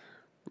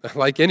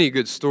 Like any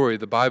good story,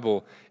 the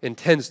Bible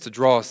intends to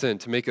draw us in,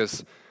 to make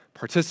us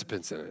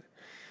participants in it.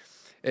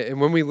 And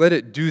when we let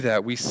it do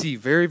that, we see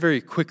very, very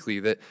quickly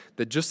that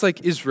just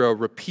like Israel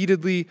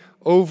repeatedly,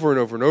 over and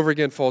over and over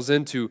again, falls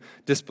into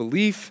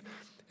disbelief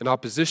and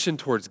opposition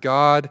towards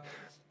God,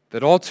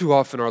 that all too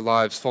often our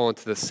lives fall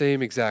into the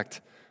same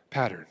exact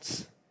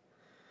patterns.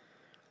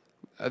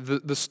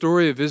 The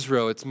story of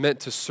Israel, it's meant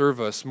to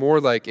serve us more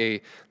like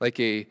a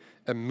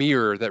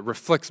mirror that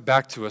reflects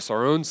back to us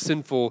our own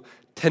sinful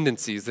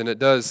tendencies than it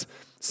does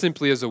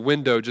simply as a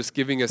window just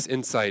giving us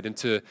insight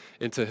into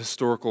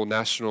historical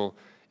national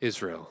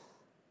Israel.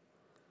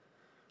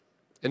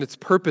 And its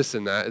purpose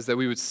in that is that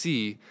we would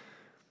see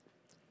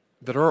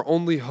that our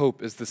only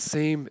hope is the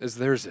same as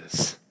theirs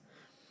is.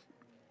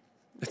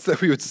 It's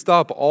that we would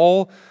stop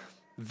all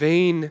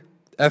vain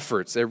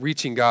efforts at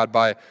reaching God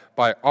by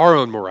our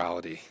own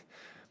morality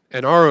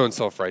and our own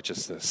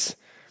self-righteousness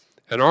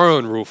and our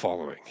own rule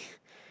following,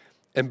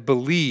 and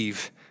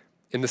believe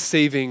in the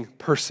saving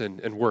person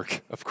and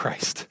work of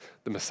Christ,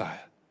 the Messiah.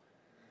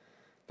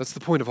 That's the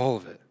point of all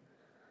of it.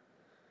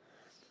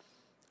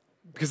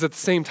 Because at the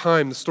same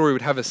time, the story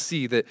would have us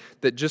see that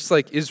just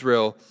like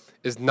Israel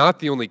is not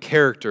the only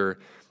character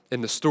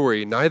in the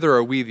story, neither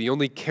are we the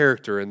only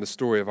character in the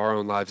story of our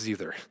own lives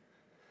either.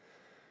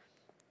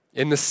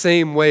 In the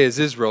same way as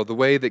Israel, the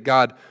way that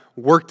God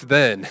worked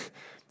then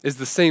is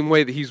the same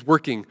way that he's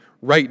working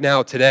right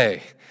now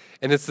today.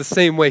 And it's the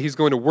same way he's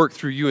going to work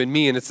through you and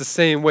me, and it's the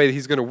same way that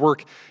he's going to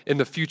work in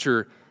the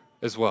future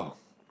as well.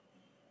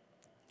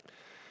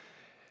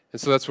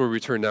 And so that's where we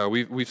turn now.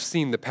 We've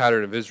seen the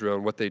pattern of Israel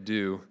and what they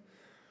do.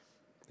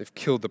 They've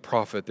killed the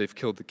prophet, they've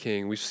killed the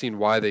king. We've seen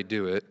why they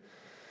do it,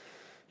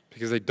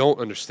 because they don't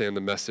understand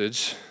the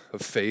message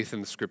of faith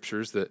in the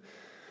scriptures that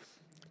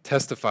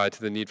testify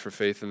to the need for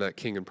faith in that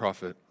king and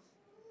prophet.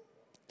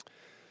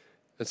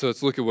 And so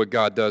let's look at what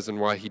God does and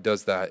why he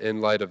does that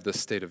in light of this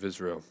state of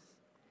Israel.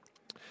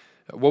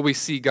 What we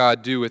see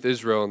God do with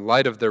Israel in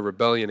light of their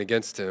rebellion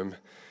against him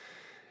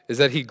is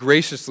that he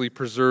graciously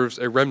preserves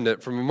a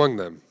remnant from among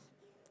them.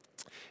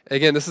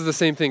 Again, this is the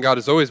same thing God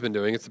has always been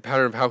doing. It's the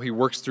pattern of how he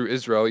works through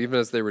Israel, even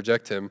as they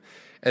reject him.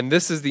 And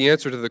this is the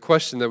answer to the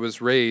question that was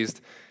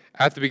raised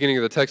at the beginning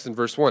of the text in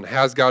verse 1.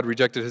 Has God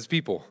rejected his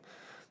people?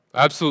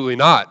 Absolutely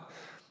not.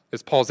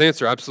 Is Paul's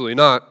answer. Absolutely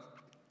not.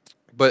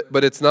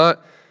 But it's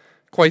not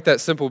quite that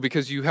simple,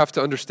 because you have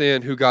to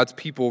understand who God's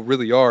people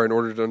really are in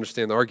order to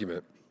understand the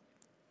argument.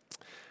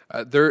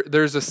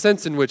 There's a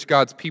sense in which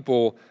God's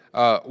people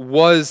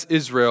was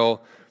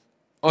Israel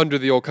under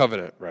the old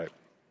covenant, right?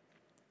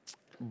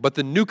 But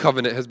the new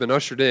covenant has been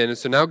ushered in, and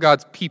so now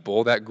God's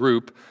people, that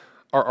group,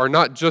 are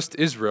not just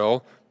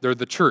Israel, they're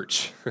the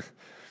church.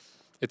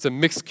 It's a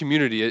mixed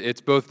community.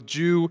 It's both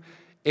Jew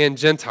and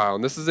Gentile.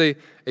 And this is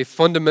a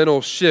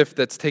fundamental shift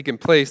that's taken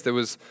place that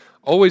was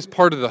always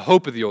part of the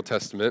hope of the Old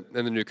Testament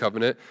and the New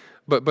Covenant,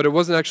 but it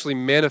wasn't actually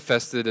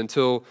manifested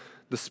until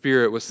the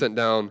Spirit was sent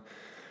down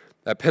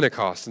at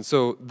Pentecost. And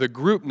so the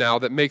group now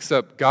that makes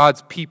up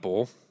God's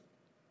people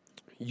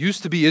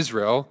used to be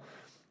Israel,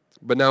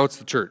 but now it's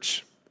the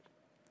church.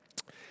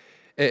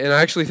 And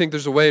I actually think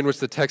there's a way in which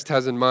the text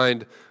has in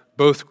mind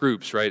both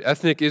groups, right?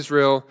 Ethnic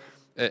Israel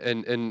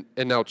and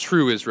now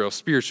true Israel,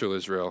 spiritual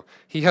Israel.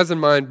 He has in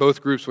mind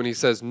both groups when he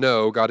says,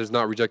 no, God has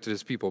not rejected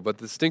his people. But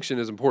the distinction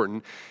is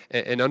important,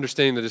 and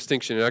understanding the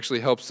distinction, it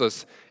actually helps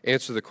us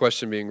answer the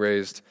question being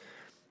raised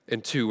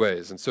in two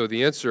ways. And so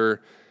the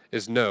answer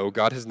is no,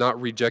 God has not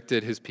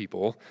rejected his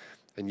people.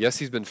 And yes,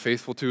 he's been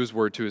faithful to his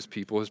word to his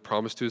people, his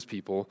promise to his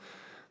people.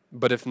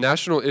 But if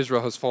national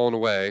Israel has fallen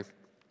away,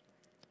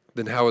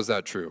 then how is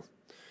that true?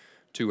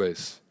 Two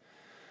ways.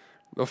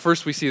 Well,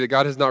 first we see that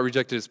God has not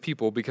rejected his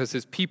people because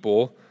his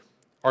people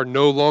are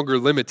no longer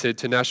limited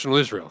to national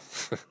Israel.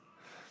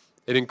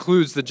 It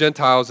includes the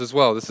Gentiles as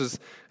well. This is,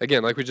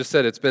 again, like we just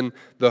said, it's been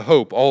the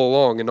hope all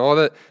along. And all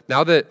that,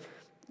 now that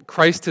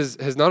Christ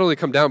has not only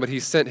come down, but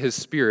he's sent his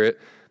Spirit,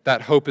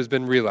 that hope has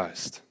been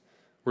realized.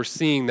 We're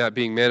seeing that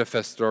being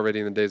manifested already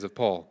in the days of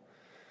Paul.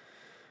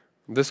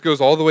 This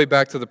goes all the way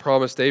back to the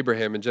promise to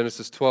Abraham in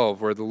Genesis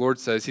 12, where the Lord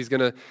says he's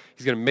going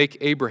to make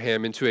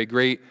Abraham into a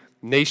great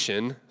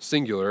nation,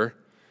 singular,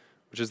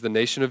 which is the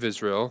nation of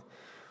Israel.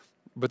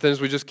 But then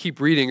as we just keep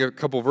reading a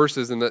couple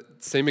verses in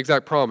that same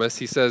exact promise,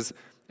 he says,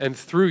 and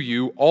through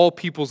you, all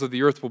peoples of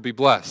the earth will be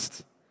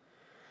blessed.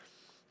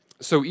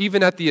 So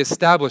even at the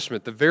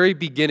establishment, the very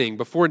beginning,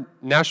 before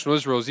national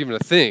Israel is even a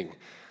thing,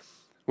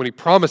 when he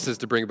promises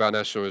to bring about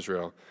national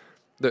Israel,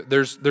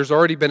 there's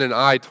already been an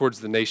eye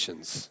towards the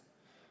nations.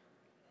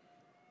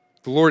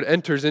 The Lord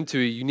enters into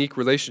a unique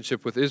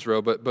relationship with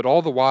Israel, but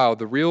all the while,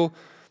 the real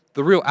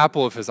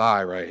apple of his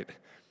eye, right,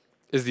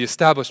 is the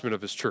establishment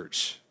of his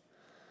church.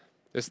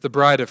 It's the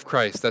bride of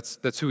Christ.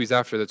 That's who he's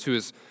after. That's who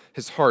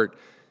his heart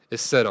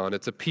is set on.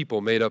 It's a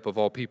people made up of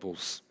all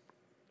peoples.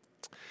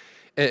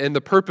 And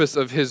the purpose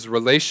of his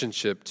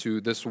relationship to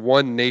this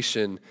one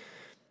nation,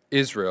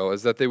 Israel,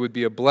 is that they would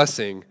be a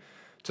blessing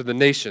to the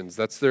nations.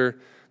 That's their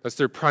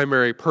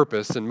primary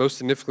purpose, and most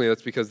significantly,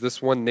 that's because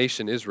this one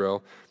nation,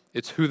 Israel,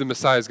 it's who the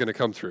Messiah is going to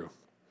come through,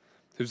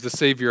 who's the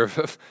Savior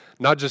of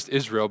not just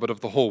Israel, but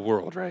of the whole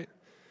world, right?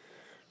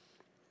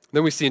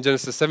 Then we see in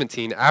Genesis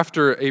 17,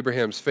 after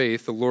Abraham's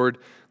faith, the Lord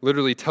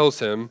literally tells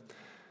him,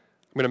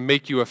 I'm going to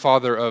make you a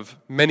father of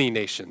many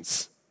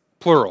nations,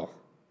 plural.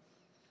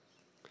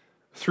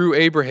 Through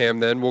Abraham,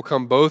 then, will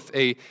come both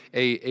a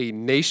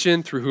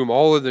nation through whom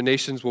all other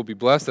nations will be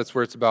blessed. That's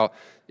where it's about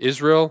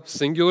Israel,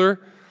 singular.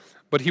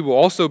 But he will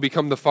also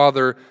become the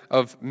father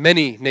of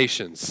many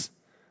nations.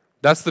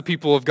 That's the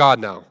people of God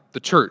now, the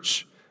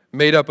church,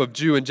 made up of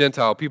Jew and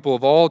Gentile, people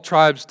of all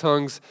tribes,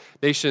 tongues,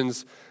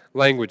 nations,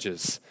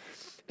 languages.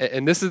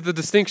 And this is the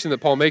distinction that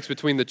Paul makes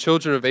between the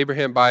children of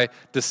Abraham by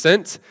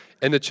descent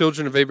and the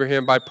children of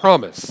Abraham by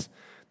promise.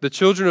 The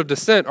children of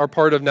descent are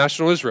part of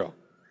national Israel.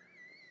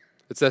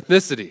 It's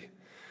ethnicity.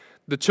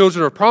 The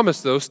children of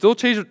promise, though, still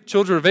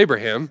children of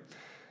Abraham,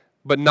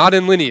 but not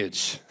in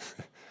lineage.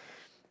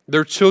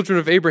 They're children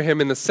of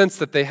Abraham in the sense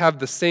that they have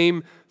the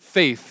same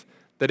faith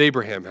that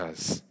Abraham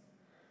has.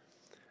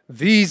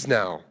 These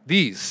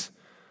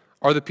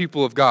are the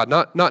people of God,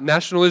 not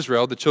national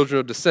Israel, the children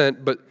of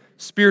descent, but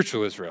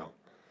spiritual Israel,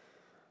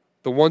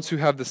 the ones who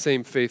have the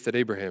same faith that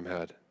Abraham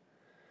had.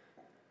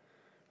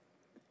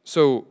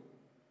 So,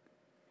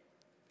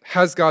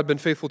 has God been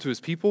faithful to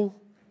his people?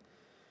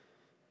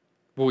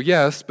 Well,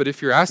 yes, but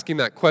if you're asking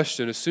that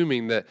question,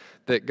 assuming that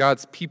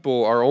God's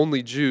people are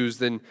only Jews,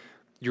 then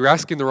you're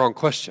asking the wrong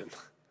question.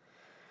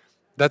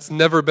 That's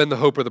never been the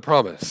hope or the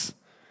promise.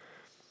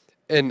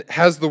 And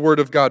has the word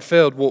of God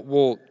failed?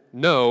 Well,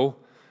 no.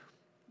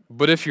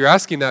 But if you're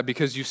asking that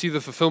because you see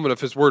the fulfillment of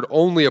his word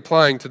only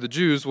applying to the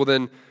Jews, well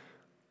then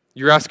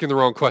you're asking the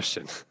wrong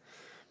question.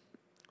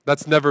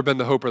 That's never been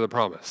the hope or the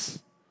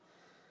promise.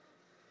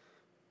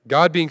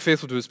 God being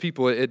faithful to his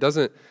people, it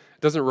doesn't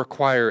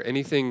require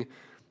anything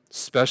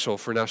special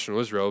for national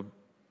Israel,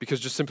 because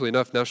just simply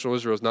enough, national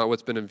Israel is not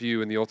what's been in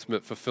view in the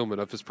ultimate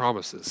fulfillment of his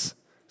promises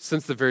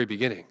since the very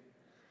beginning.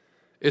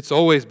 It's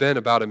always been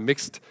about a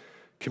mixed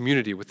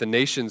community with the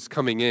nations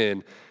coming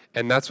in,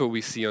 and that's what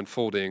we see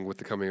unfolding with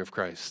the coming of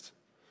Christ.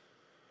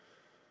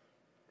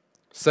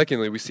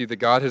 Secondly, we see that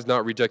God has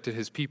not rejected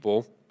his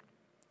people.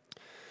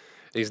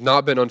 He's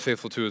not been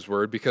unfaithful to his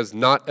word because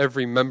not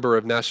every member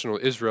of national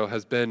Israel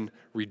has been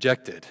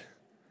rejected.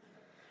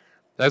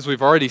 As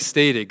we've already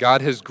stated,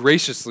 God has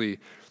graciously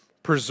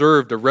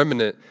preserved a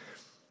remnant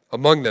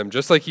among them,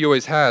 just like he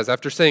always has.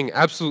 After saying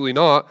absolutely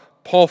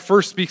not, Paul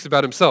first speaks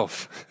about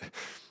himself.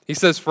 He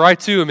says, "For I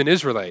too am an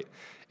Israelite,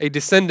 a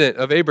descendant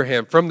of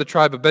Abraham from the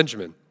tribe of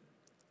Benjamin."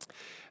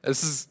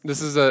 This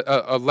is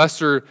a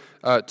lesser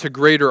to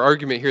greater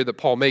argument here that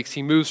Paul makes.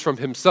 He moves from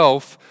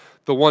himself,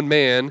 the one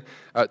man,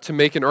 to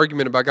make an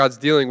argument about God's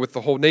dealing with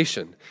the whole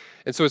nation.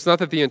 And so it's not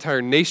that the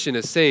entire nation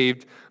is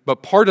saved,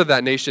 but part of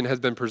that nation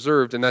has been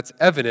preserved, and that's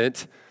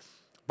evident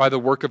by the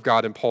work of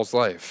God in Paul's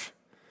life.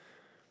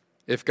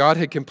 If God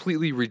had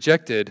completely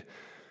rejected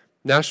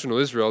national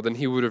Israel, then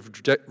he would have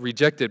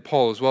rejected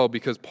Paul as well,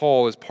 because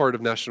Paul is part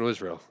of national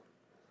Israel.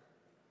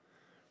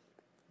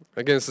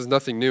 Again, this is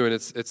nothing new, and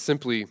it's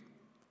simply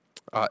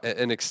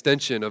an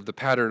extension of the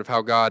pattern of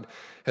how God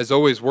has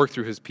always worked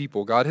through his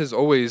people. God has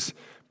always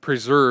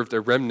preserved a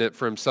remnant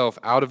for himself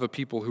out of a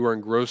people who are in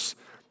gross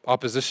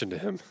opposition to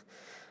him.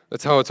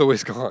 That's how it's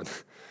always gone.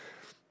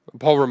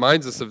 Paul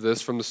reminds us of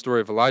this from the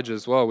story of Elijah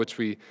as well, which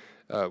we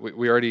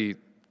already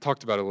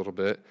talked about a little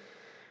bit.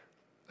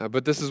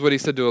 But this is what he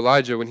said to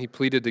Elijah when he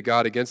pleaded to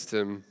God against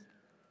him.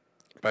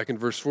 Back in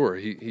verse 4,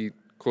 he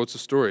quotes a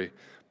story.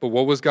 But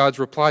what was God's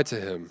reply to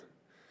him?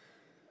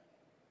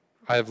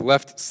 "I have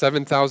left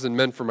 7,000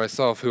 men for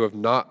myself who have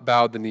not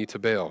bowed the knee to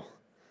Baal."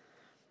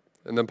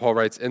 And then Paul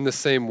writes, "In the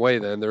same way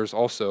then, there's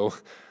also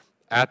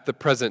at the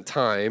present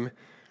time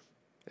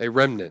a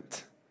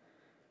remnant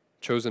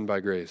chosen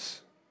by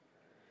grace."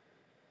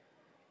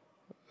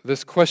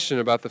 This question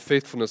about the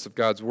faithfulness of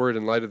God's word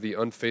in light of the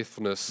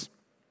unfaithfulness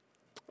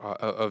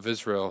of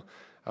Israel,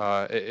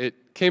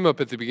 it came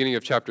up at the beginning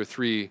of chapter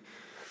 3,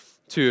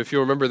 too. If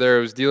you'll remember there,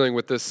 it was dealing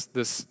with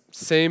this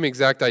same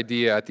exact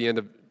idea at the end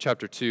of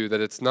chapter 2, that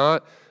it's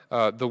not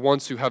the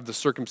ones who have the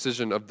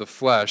circumcision of the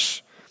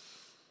flesh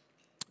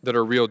that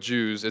are real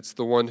Jews, it's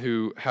the one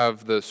who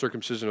have the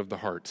circumcision of the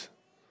heart.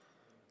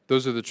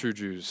 Those are the true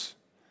Jews.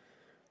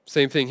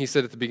 Same thing he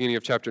said at the beginning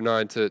of chapter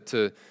 9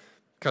 to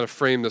kind of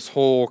frame this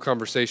whole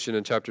conversation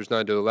in chapters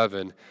 9 to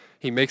 11.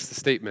 He makes the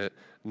statement,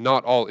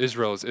 not all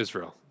Israel is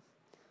Israel.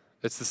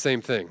 It's the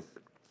same thing.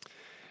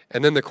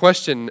 And then the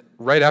question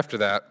right after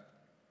that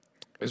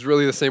is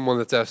really the same one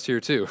that's asked here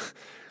too.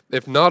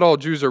 If not all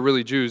Jews are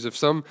really Jews, if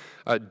some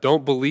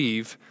don't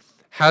believe,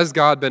 has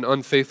God been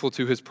unfaithful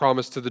to his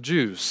promise to the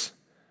Jews?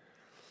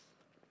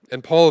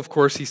 And Paul, of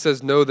course, he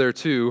says no there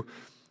too,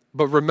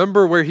 but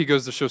remember where he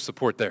goes to show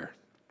support there.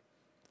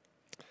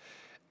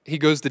 He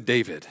goes to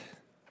David.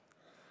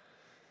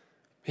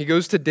 He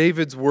goes to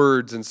David's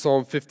words in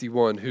Psalm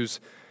 51,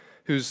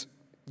 who's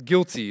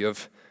guilty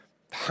of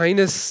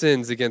heinous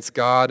sins against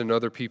God and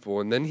other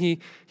people. And then he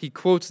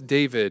quotes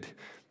David,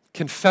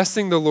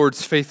 confessing the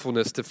Lord's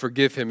faithfulness to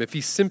forgive him if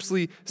he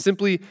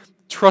simply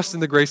trusts in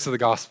the grace of the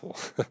gospel.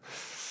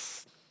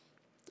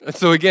 And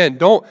so again,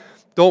 don't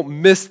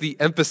miss the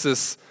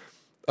emphasis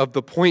of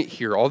the point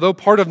here. Although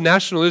part of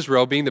national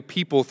Israel, being the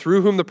people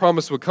through whom the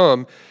promise would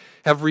come,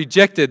 have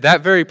rejected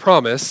that very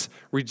promise,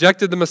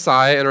 rejected the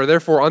Messiah, and are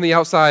therefore on the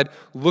outside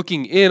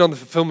looking in on the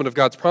fulfillment of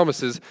God's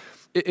promises,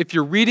 if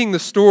you're reading the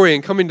story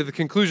and coming to the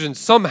conclusion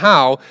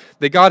somehow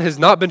that God has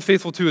not been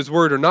faithful to his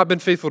word or not been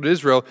faithful to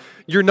Israel,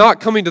 you're not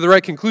coming to the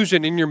right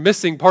conclusion and you're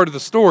missing part of the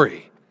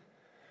story.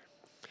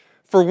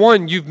 For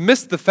one, you've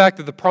missed the fact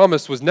that the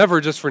promise was never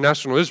just for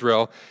national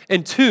Israel.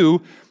 And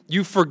two,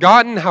 you've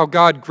forgotten how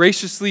God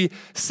graciously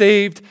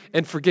saved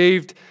and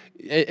forgave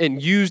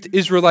and used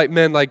Israelite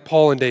men like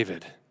Paul and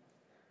David.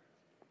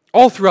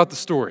 All throughout the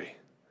story,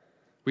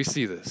 we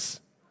see this.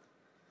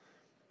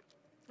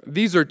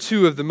 These are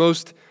two of the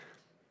most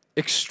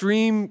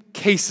extreme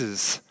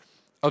cases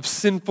of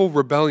sinful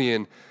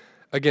rebellion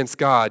against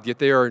God, yet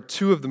they are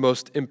two of the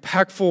most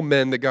impactful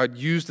men that God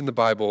used in the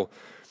Bible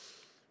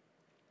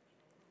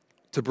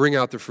to bring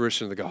out the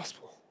fruition of the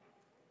gospel.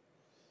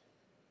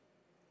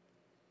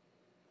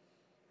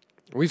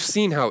 We've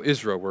seen how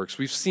Israel works.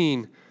 We've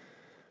seen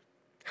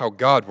how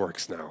God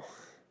works now.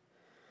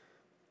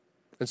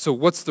 And so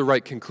what's the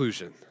right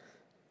conclusion?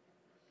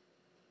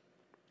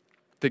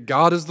 That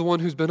God is the one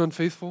who's been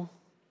unfaithful?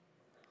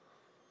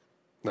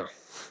 No.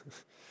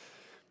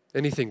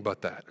 Anything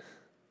but that.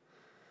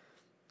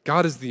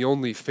 God is the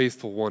only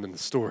faithful one in the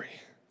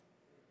story.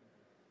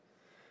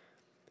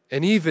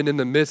 And even in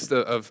the midst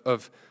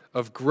of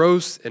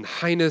gross and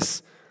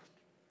heinous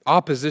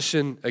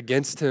opposition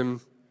against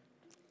him,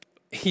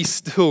 he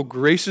still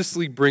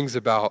graciously brings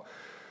about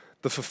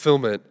the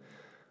fulfillment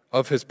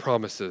of his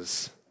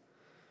promises.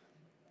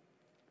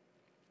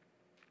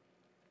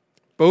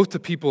 Both to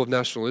people of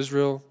national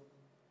Israel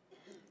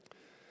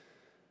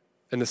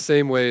in the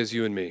same way as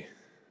you and me,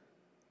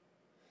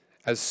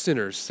 as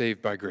sinners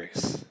saved by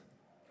grace.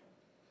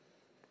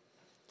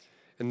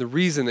 And the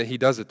reason that he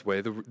does it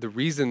the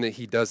reason that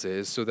he does it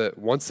is so that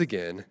once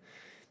again,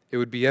 it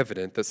would be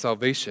evident that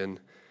salvation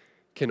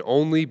can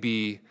only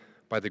be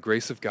by the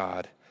grace of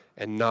God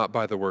and not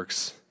by the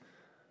works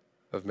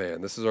of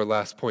man. This is our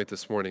last point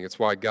this morning. It's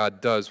why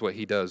God does what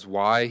he does,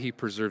 why he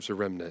preserves a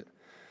remnant,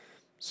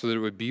 so that it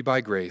would be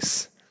by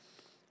grace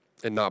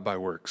and not by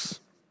works.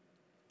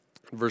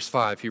 In verse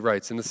 5, he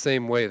writes, "In the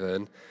same way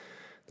then,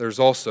 there's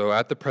also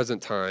at the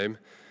present time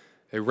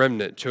a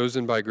remnant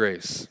chosen by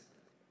grace."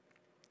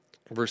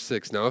 Verse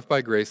 6, "Now if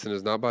by grace and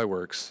is not by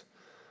works,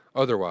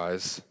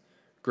 otherwise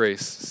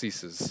grace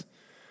ceases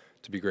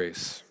to be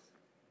grace."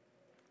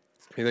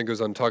 He then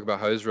goes on to talk about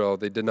how Israel,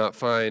 they did not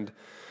find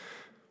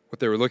what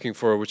they were looking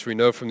for, which we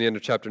know from the end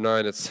of chapter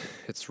 9,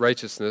 it's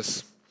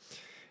righteousness.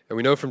 And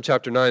we know from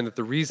chapter 9 that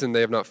the reason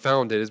they have not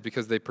found it is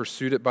because they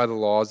pursued it by the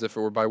law as if it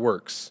were by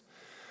works.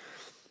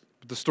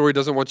 But the story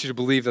doesn't want you to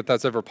believe that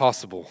that's ever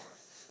possible.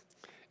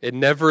 It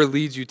never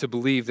leads you to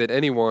believe that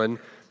anyone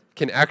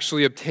can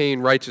actually obtain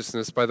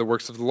righteousness by the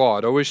works of the law.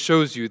 It always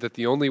shows you that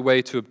the only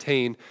way to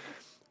obtain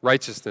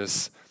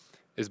righteousness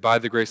is by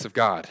the grace of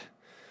God.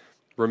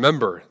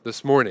 Remember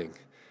this morning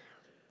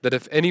that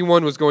if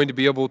anyone was going to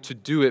be able to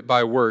do it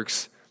by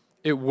works,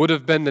 it would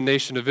have been the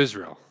nation of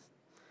Israel.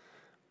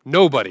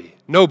 Nobody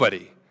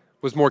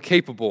was more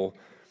capable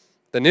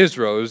than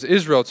Israel. It was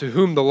Israel to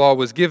whom the law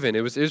was given.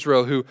 It was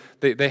Israel who,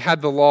 they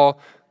had the law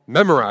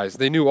memorized.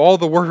 They knew all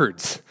the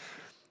words.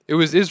 It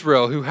was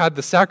Israel who had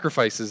the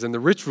sacrifices and the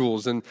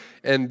rituals and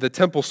the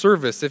temple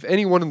service. If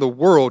anyone in the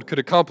world could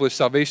accomplish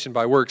salvation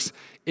by works,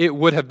 it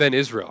would have been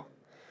Israel.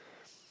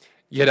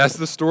 Yet as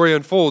the story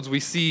unfolds, we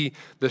see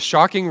the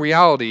shocking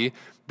reality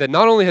that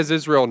not only has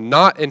Israel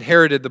not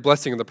inherited the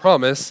blessing of the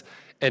promise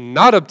and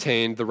not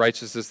obtained the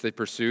righteousness they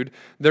pursued,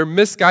 their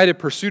misguided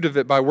pursuit of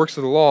it by works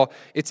of the law,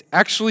 it's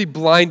actually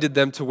blinded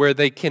them to where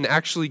they can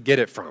actually get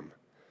it from: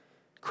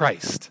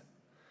 Christ.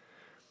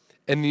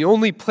 And the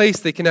only place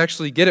they can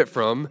actually get it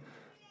from,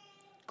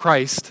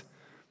 Christ,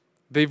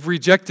 they've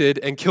rejected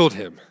and killed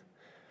him.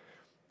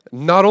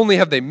 Not only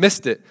have they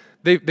missed it,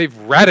 they've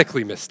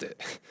radically missed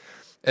it.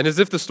 And as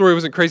if the story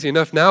wasn't crazy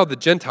enough, now the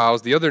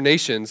Gentiles, the other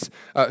nations,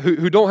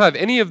 who don't have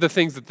any of the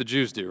things that the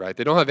Jews do, right?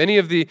 They don't have any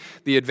of the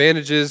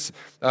advantages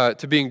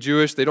to being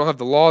Jewish. They don't have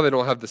the law. They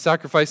don't have the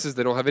sacrifices.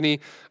 They don't have any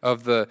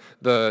of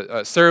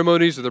the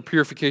ceremonies or the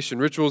purification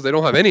rituals. They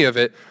don't have any of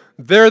it.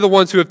 They're the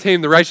ones who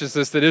obtain the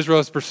righteousness that Israel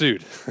has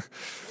pursued.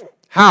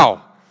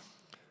 How?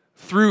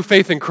 Through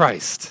faith in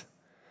Christ.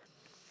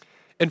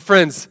 And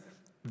friends,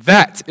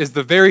 that is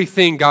the very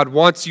thing God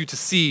wants you to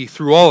see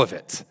through all of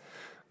it.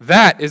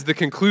 That is the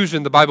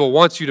conclusion the Bible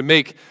wants you to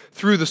make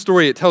through the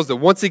story. It tells that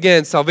once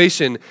again,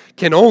 salvation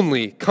can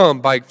only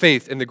come by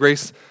faith in the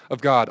grace of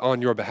God on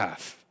your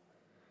behalf.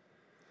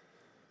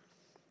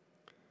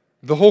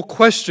 The whole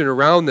question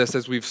around this,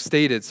 as we've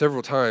stated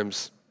several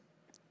times,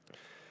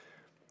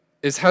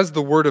 is, has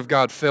the word of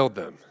God failed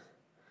them?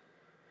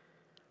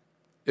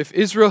 If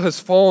Israel has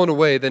fallen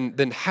away,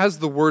 then has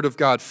the word of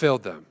God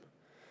failed them?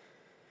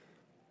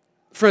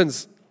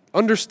 Friends,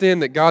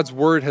 understand that God's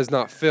word has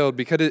not failed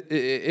because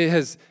it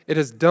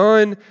has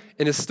done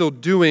and is still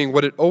doing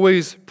what it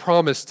always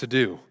promised to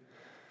do.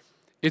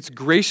 It's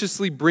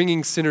graciously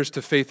bringing sinners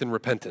to faith and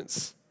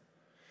repentance.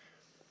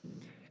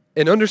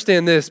 And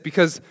understand this,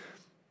 because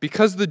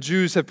the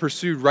Jews have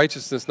pursued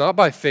righteousness not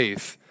by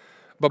faith,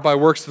 but by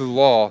works of the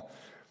law,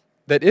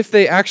 that if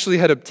they actually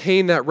had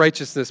obtained that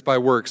righteousness by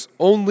works,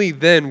 only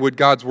then would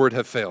God's word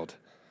have failed.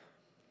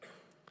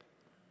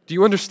 Do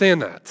you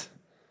understand that?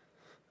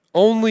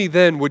 Only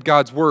then would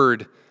God's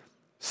word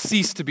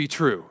cease to be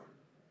true.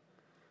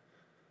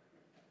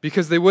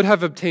 Because they would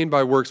have obtained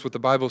by works what the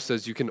Bible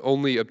says you can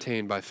only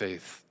obtain by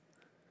faith.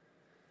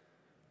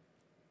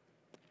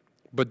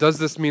 But does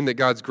this mean that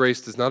God's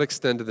grace does not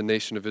extend to the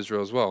nation of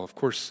Israel as well? Of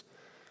course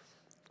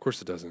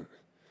it doesn't.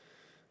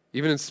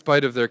 Even in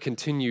spite of their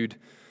continued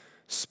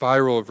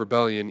spiral of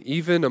rebellion,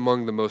 even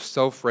among the most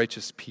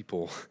self-righteous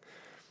people,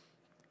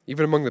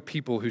 even among the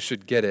people who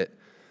should get it,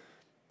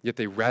 yet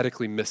they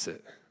radically miss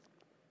it.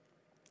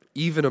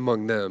 Even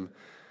among them,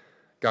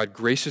 God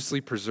graciously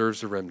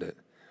preserves a remnant,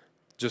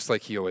 just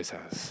like he always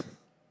has.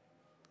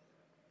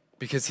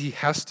 Because he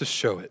has to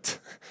show it.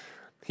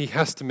 He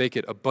has to make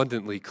it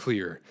abundantly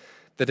clear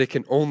that it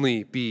can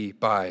only be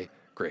by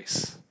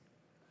grace.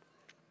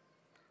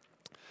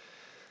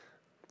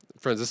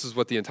 Friends, this is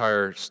what the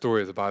entire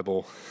story of the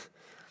Bible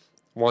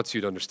wants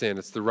you to understand.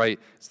 It's the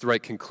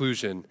right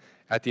conclusion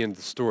at the end of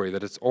the story,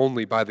 that it's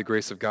only by the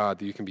grace of God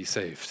that you can be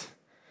saved.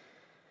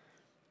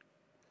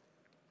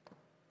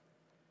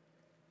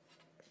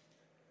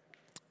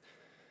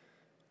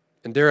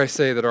 And dare I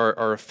say that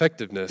our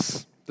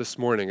effectiveness this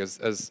morning as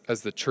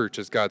the church,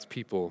 as God's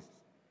people,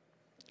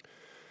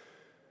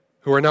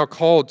 who are now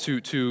called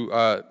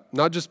to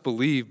not just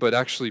believe, but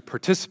actually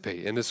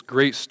participate in this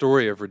great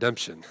story of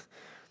redemption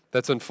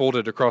that's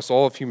unfolded across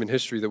all of human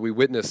history that we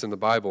witness in the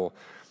Bible,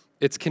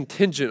 it's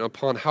contingent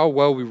upon how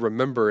well we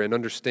remember and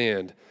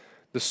understand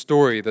the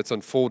story that's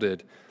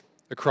unfolded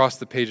across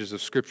the pages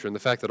of Scripture, and the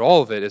fact that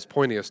all of it is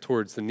pointing us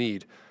towards the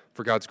need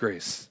for God's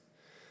grace.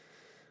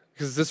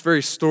 Because it's this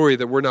very story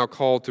that we're now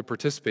called to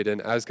participate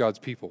in as God's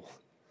people.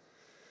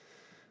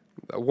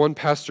 One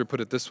pastor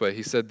put it this way.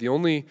 He said, the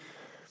only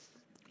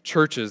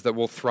churches that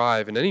will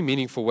thrive in any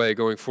meaningful way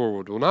going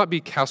forward will not be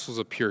castles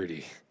of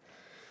purity,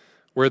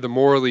 where the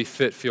morally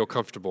fit feel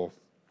comfortable,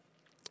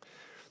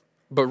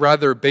 but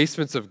rather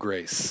basements of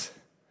grace,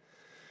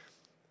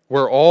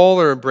 where all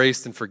are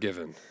embraced and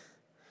forgiven.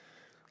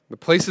 The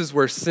places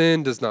where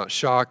sin does not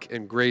shock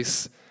and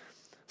grace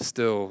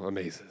still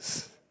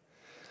amazes.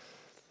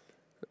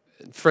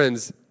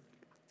 Friends,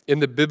 in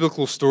the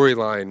biblical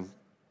storyline,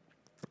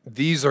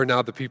 these are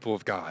now the people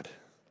of God.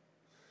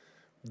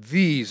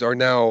 These are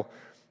now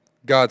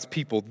God's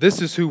people.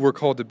 This is who we're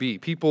called to be.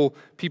 People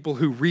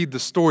who read the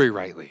story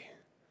rightly.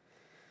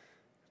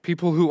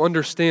 People who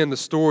understand the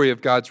story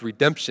of God's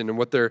redemption and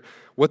what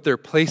their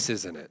place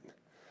is in it.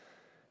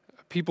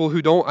 People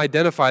who don't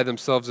identify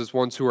themselves as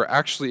ones who are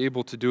actually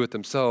able to do it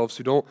themselves,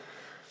 who don't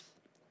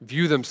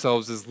view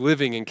themselves as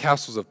living in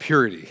castles of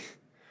purity,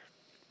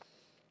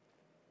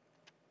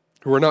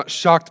 who are not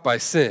shocked by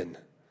sin,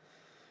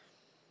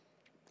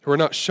 who are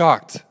not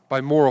shocked by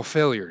moral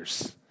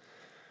failures,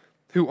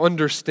 who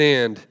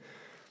understand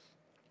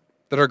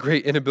that our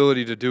great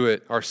inability to do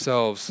it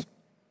ourselves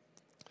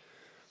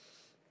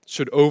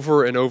should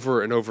over and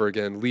over and over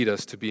again lead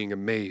us to being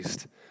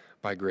amazed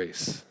by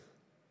grace.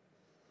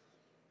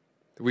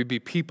 That we be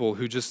people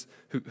who just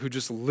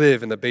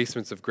live in the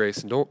basements of grace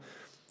and don't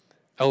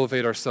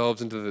elevate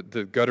ourselves into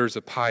the gutters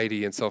of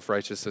piety and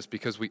self-righteousness,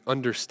 because we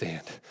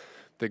understand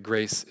that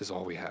grace is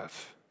all we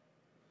have.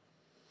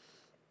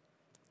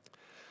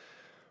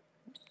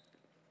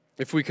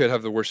 If we could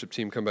have the worship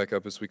team come back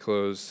up as we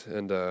close,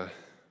 and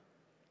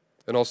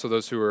also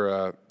those who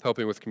are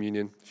helping with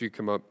communion, if you could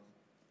come up.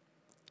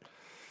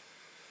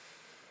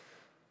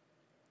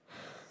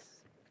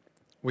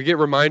 We get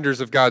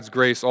reminders of God's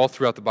grace all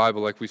throughout the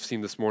Bible, like we've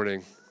seen this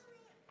morning.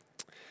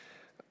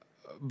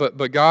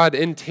 But God,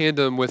 in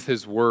tandem with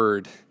His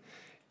Word,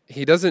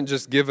 He doesn't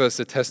just give us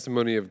a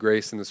testimony of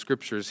grace in the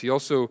Scriptures. He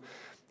also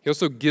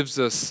gives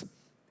us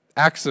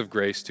acts of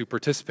grace to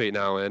participate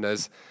now in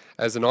as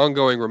an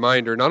ongoing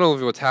reminder, not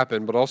only of what's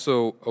happened, but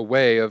also a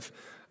way of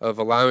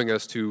allowing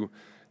us to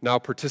now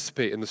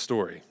participate in the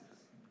story.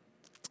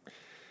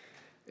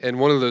 And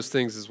one of those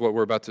things is what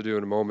we're about to do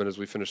in a moment as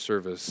we finish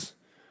service,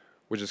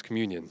 which is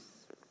communion.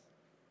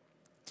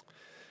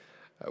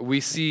 We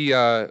see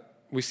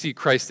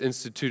Christ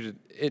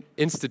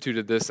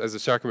instituted this as a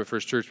sacrament for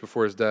His church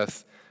before His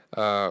death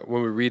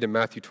when we read in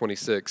Matthew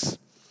 26,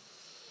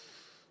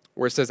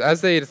 where it says,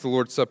 "As they ate at the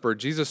Lord's Supper,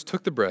 Jesus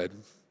took the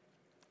bread,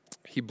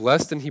 He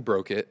blessed and He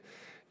broke it,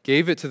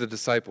 gave it to the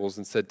disciples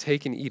and said,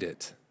 'Take and eat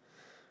it.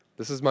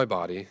 This is my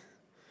body.'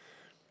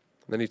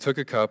 Then He took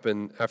a cup,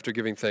 and after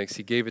giving thanks,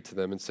 He gave it to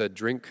them and said,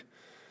 'Drink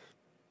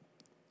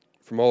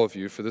from all of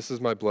you, for this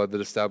is my blood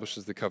that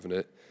establishes the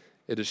covenant.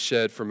 It is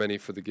shed for many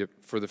for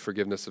the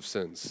forgiveness of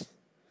sins.'"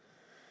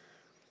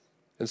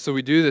 And so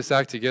we do this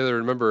act together.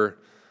 Remember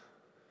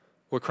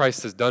what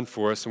Christ has done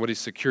for us and what He's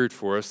secured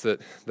for us,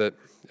 that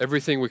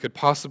everything we could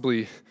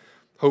possibly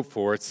hope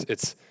for,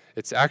 it's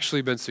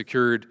actually been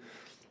secured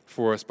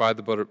for us by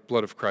the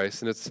blood of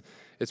Christ. And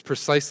it's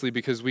precisely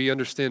because we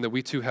understand that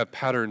we too have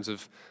patterns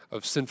of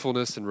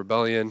sinfulness and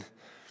rebellion.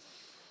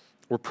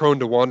 We're prone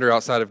to wander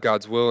outside of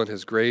God's will and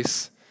His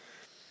grace.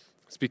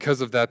 It's because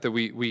of that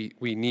we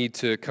need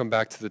to come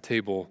back to the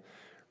table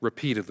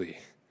repeatedly,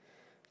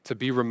 to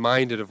be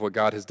reminded of what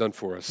God has done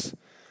for us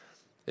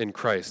in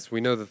Christ. We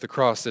know that the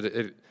cross,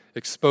 it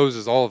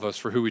exposes all of us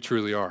for who we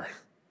truly are.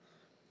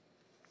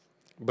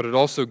 But it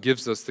also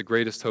gives us the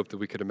greatest hope that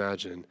we could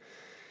imagine.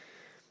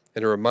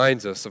 And it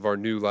reminds us of our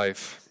new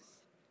life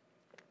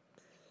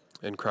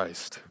in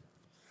Christ.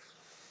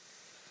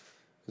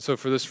 And so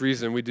for this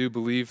reason, we do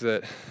believe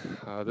that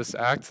this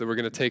act that we're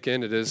going to take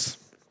in, it is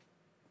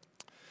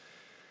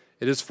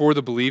for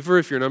the believer.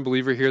 If you're an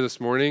unbeliever here this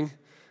morning,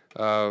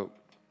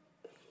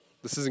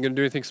 this isn't going to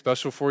do anything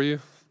special for you.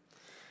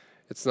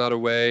 It's not a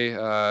way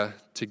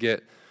to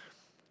get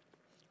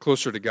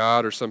closer to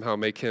God or somehow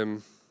make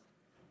him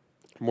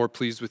more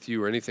pleased with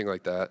you or anything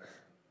like that.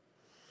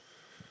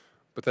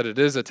 But that it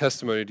is a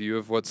testimony to you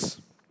of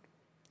what's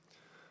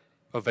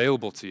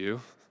available to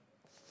you,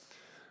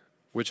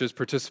 which is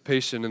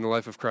participation in the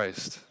life of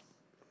Christ.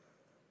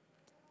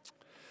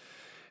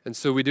 And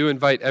so we do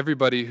invite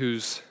everybody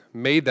who's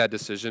made that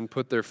decision,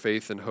 put their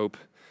faith and hope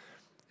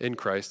in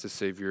Christ as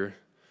Savior,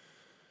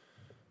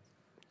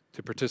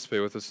 to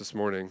participate with us this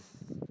morning.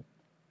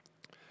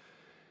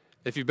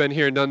 If you've been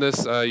here and done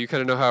this, you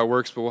kind of know how it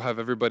works, but we'll have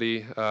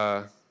everybody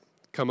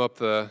come up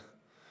the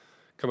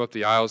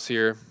aisles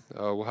here.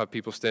 We'll have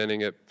people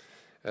standing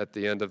at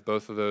the end of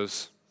both of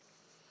those.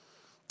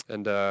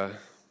 And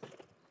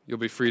you'll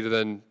be free to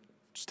then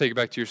just take it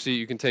back to your seat.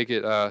 You can take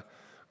it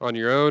on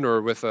your own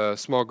or with a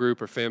small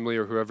group or family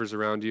or whoever's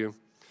around you.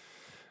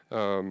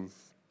 And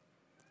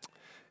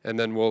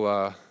then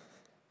we'll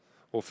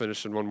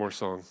finish in one more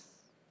song.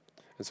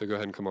 And so go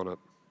ahead and come on up.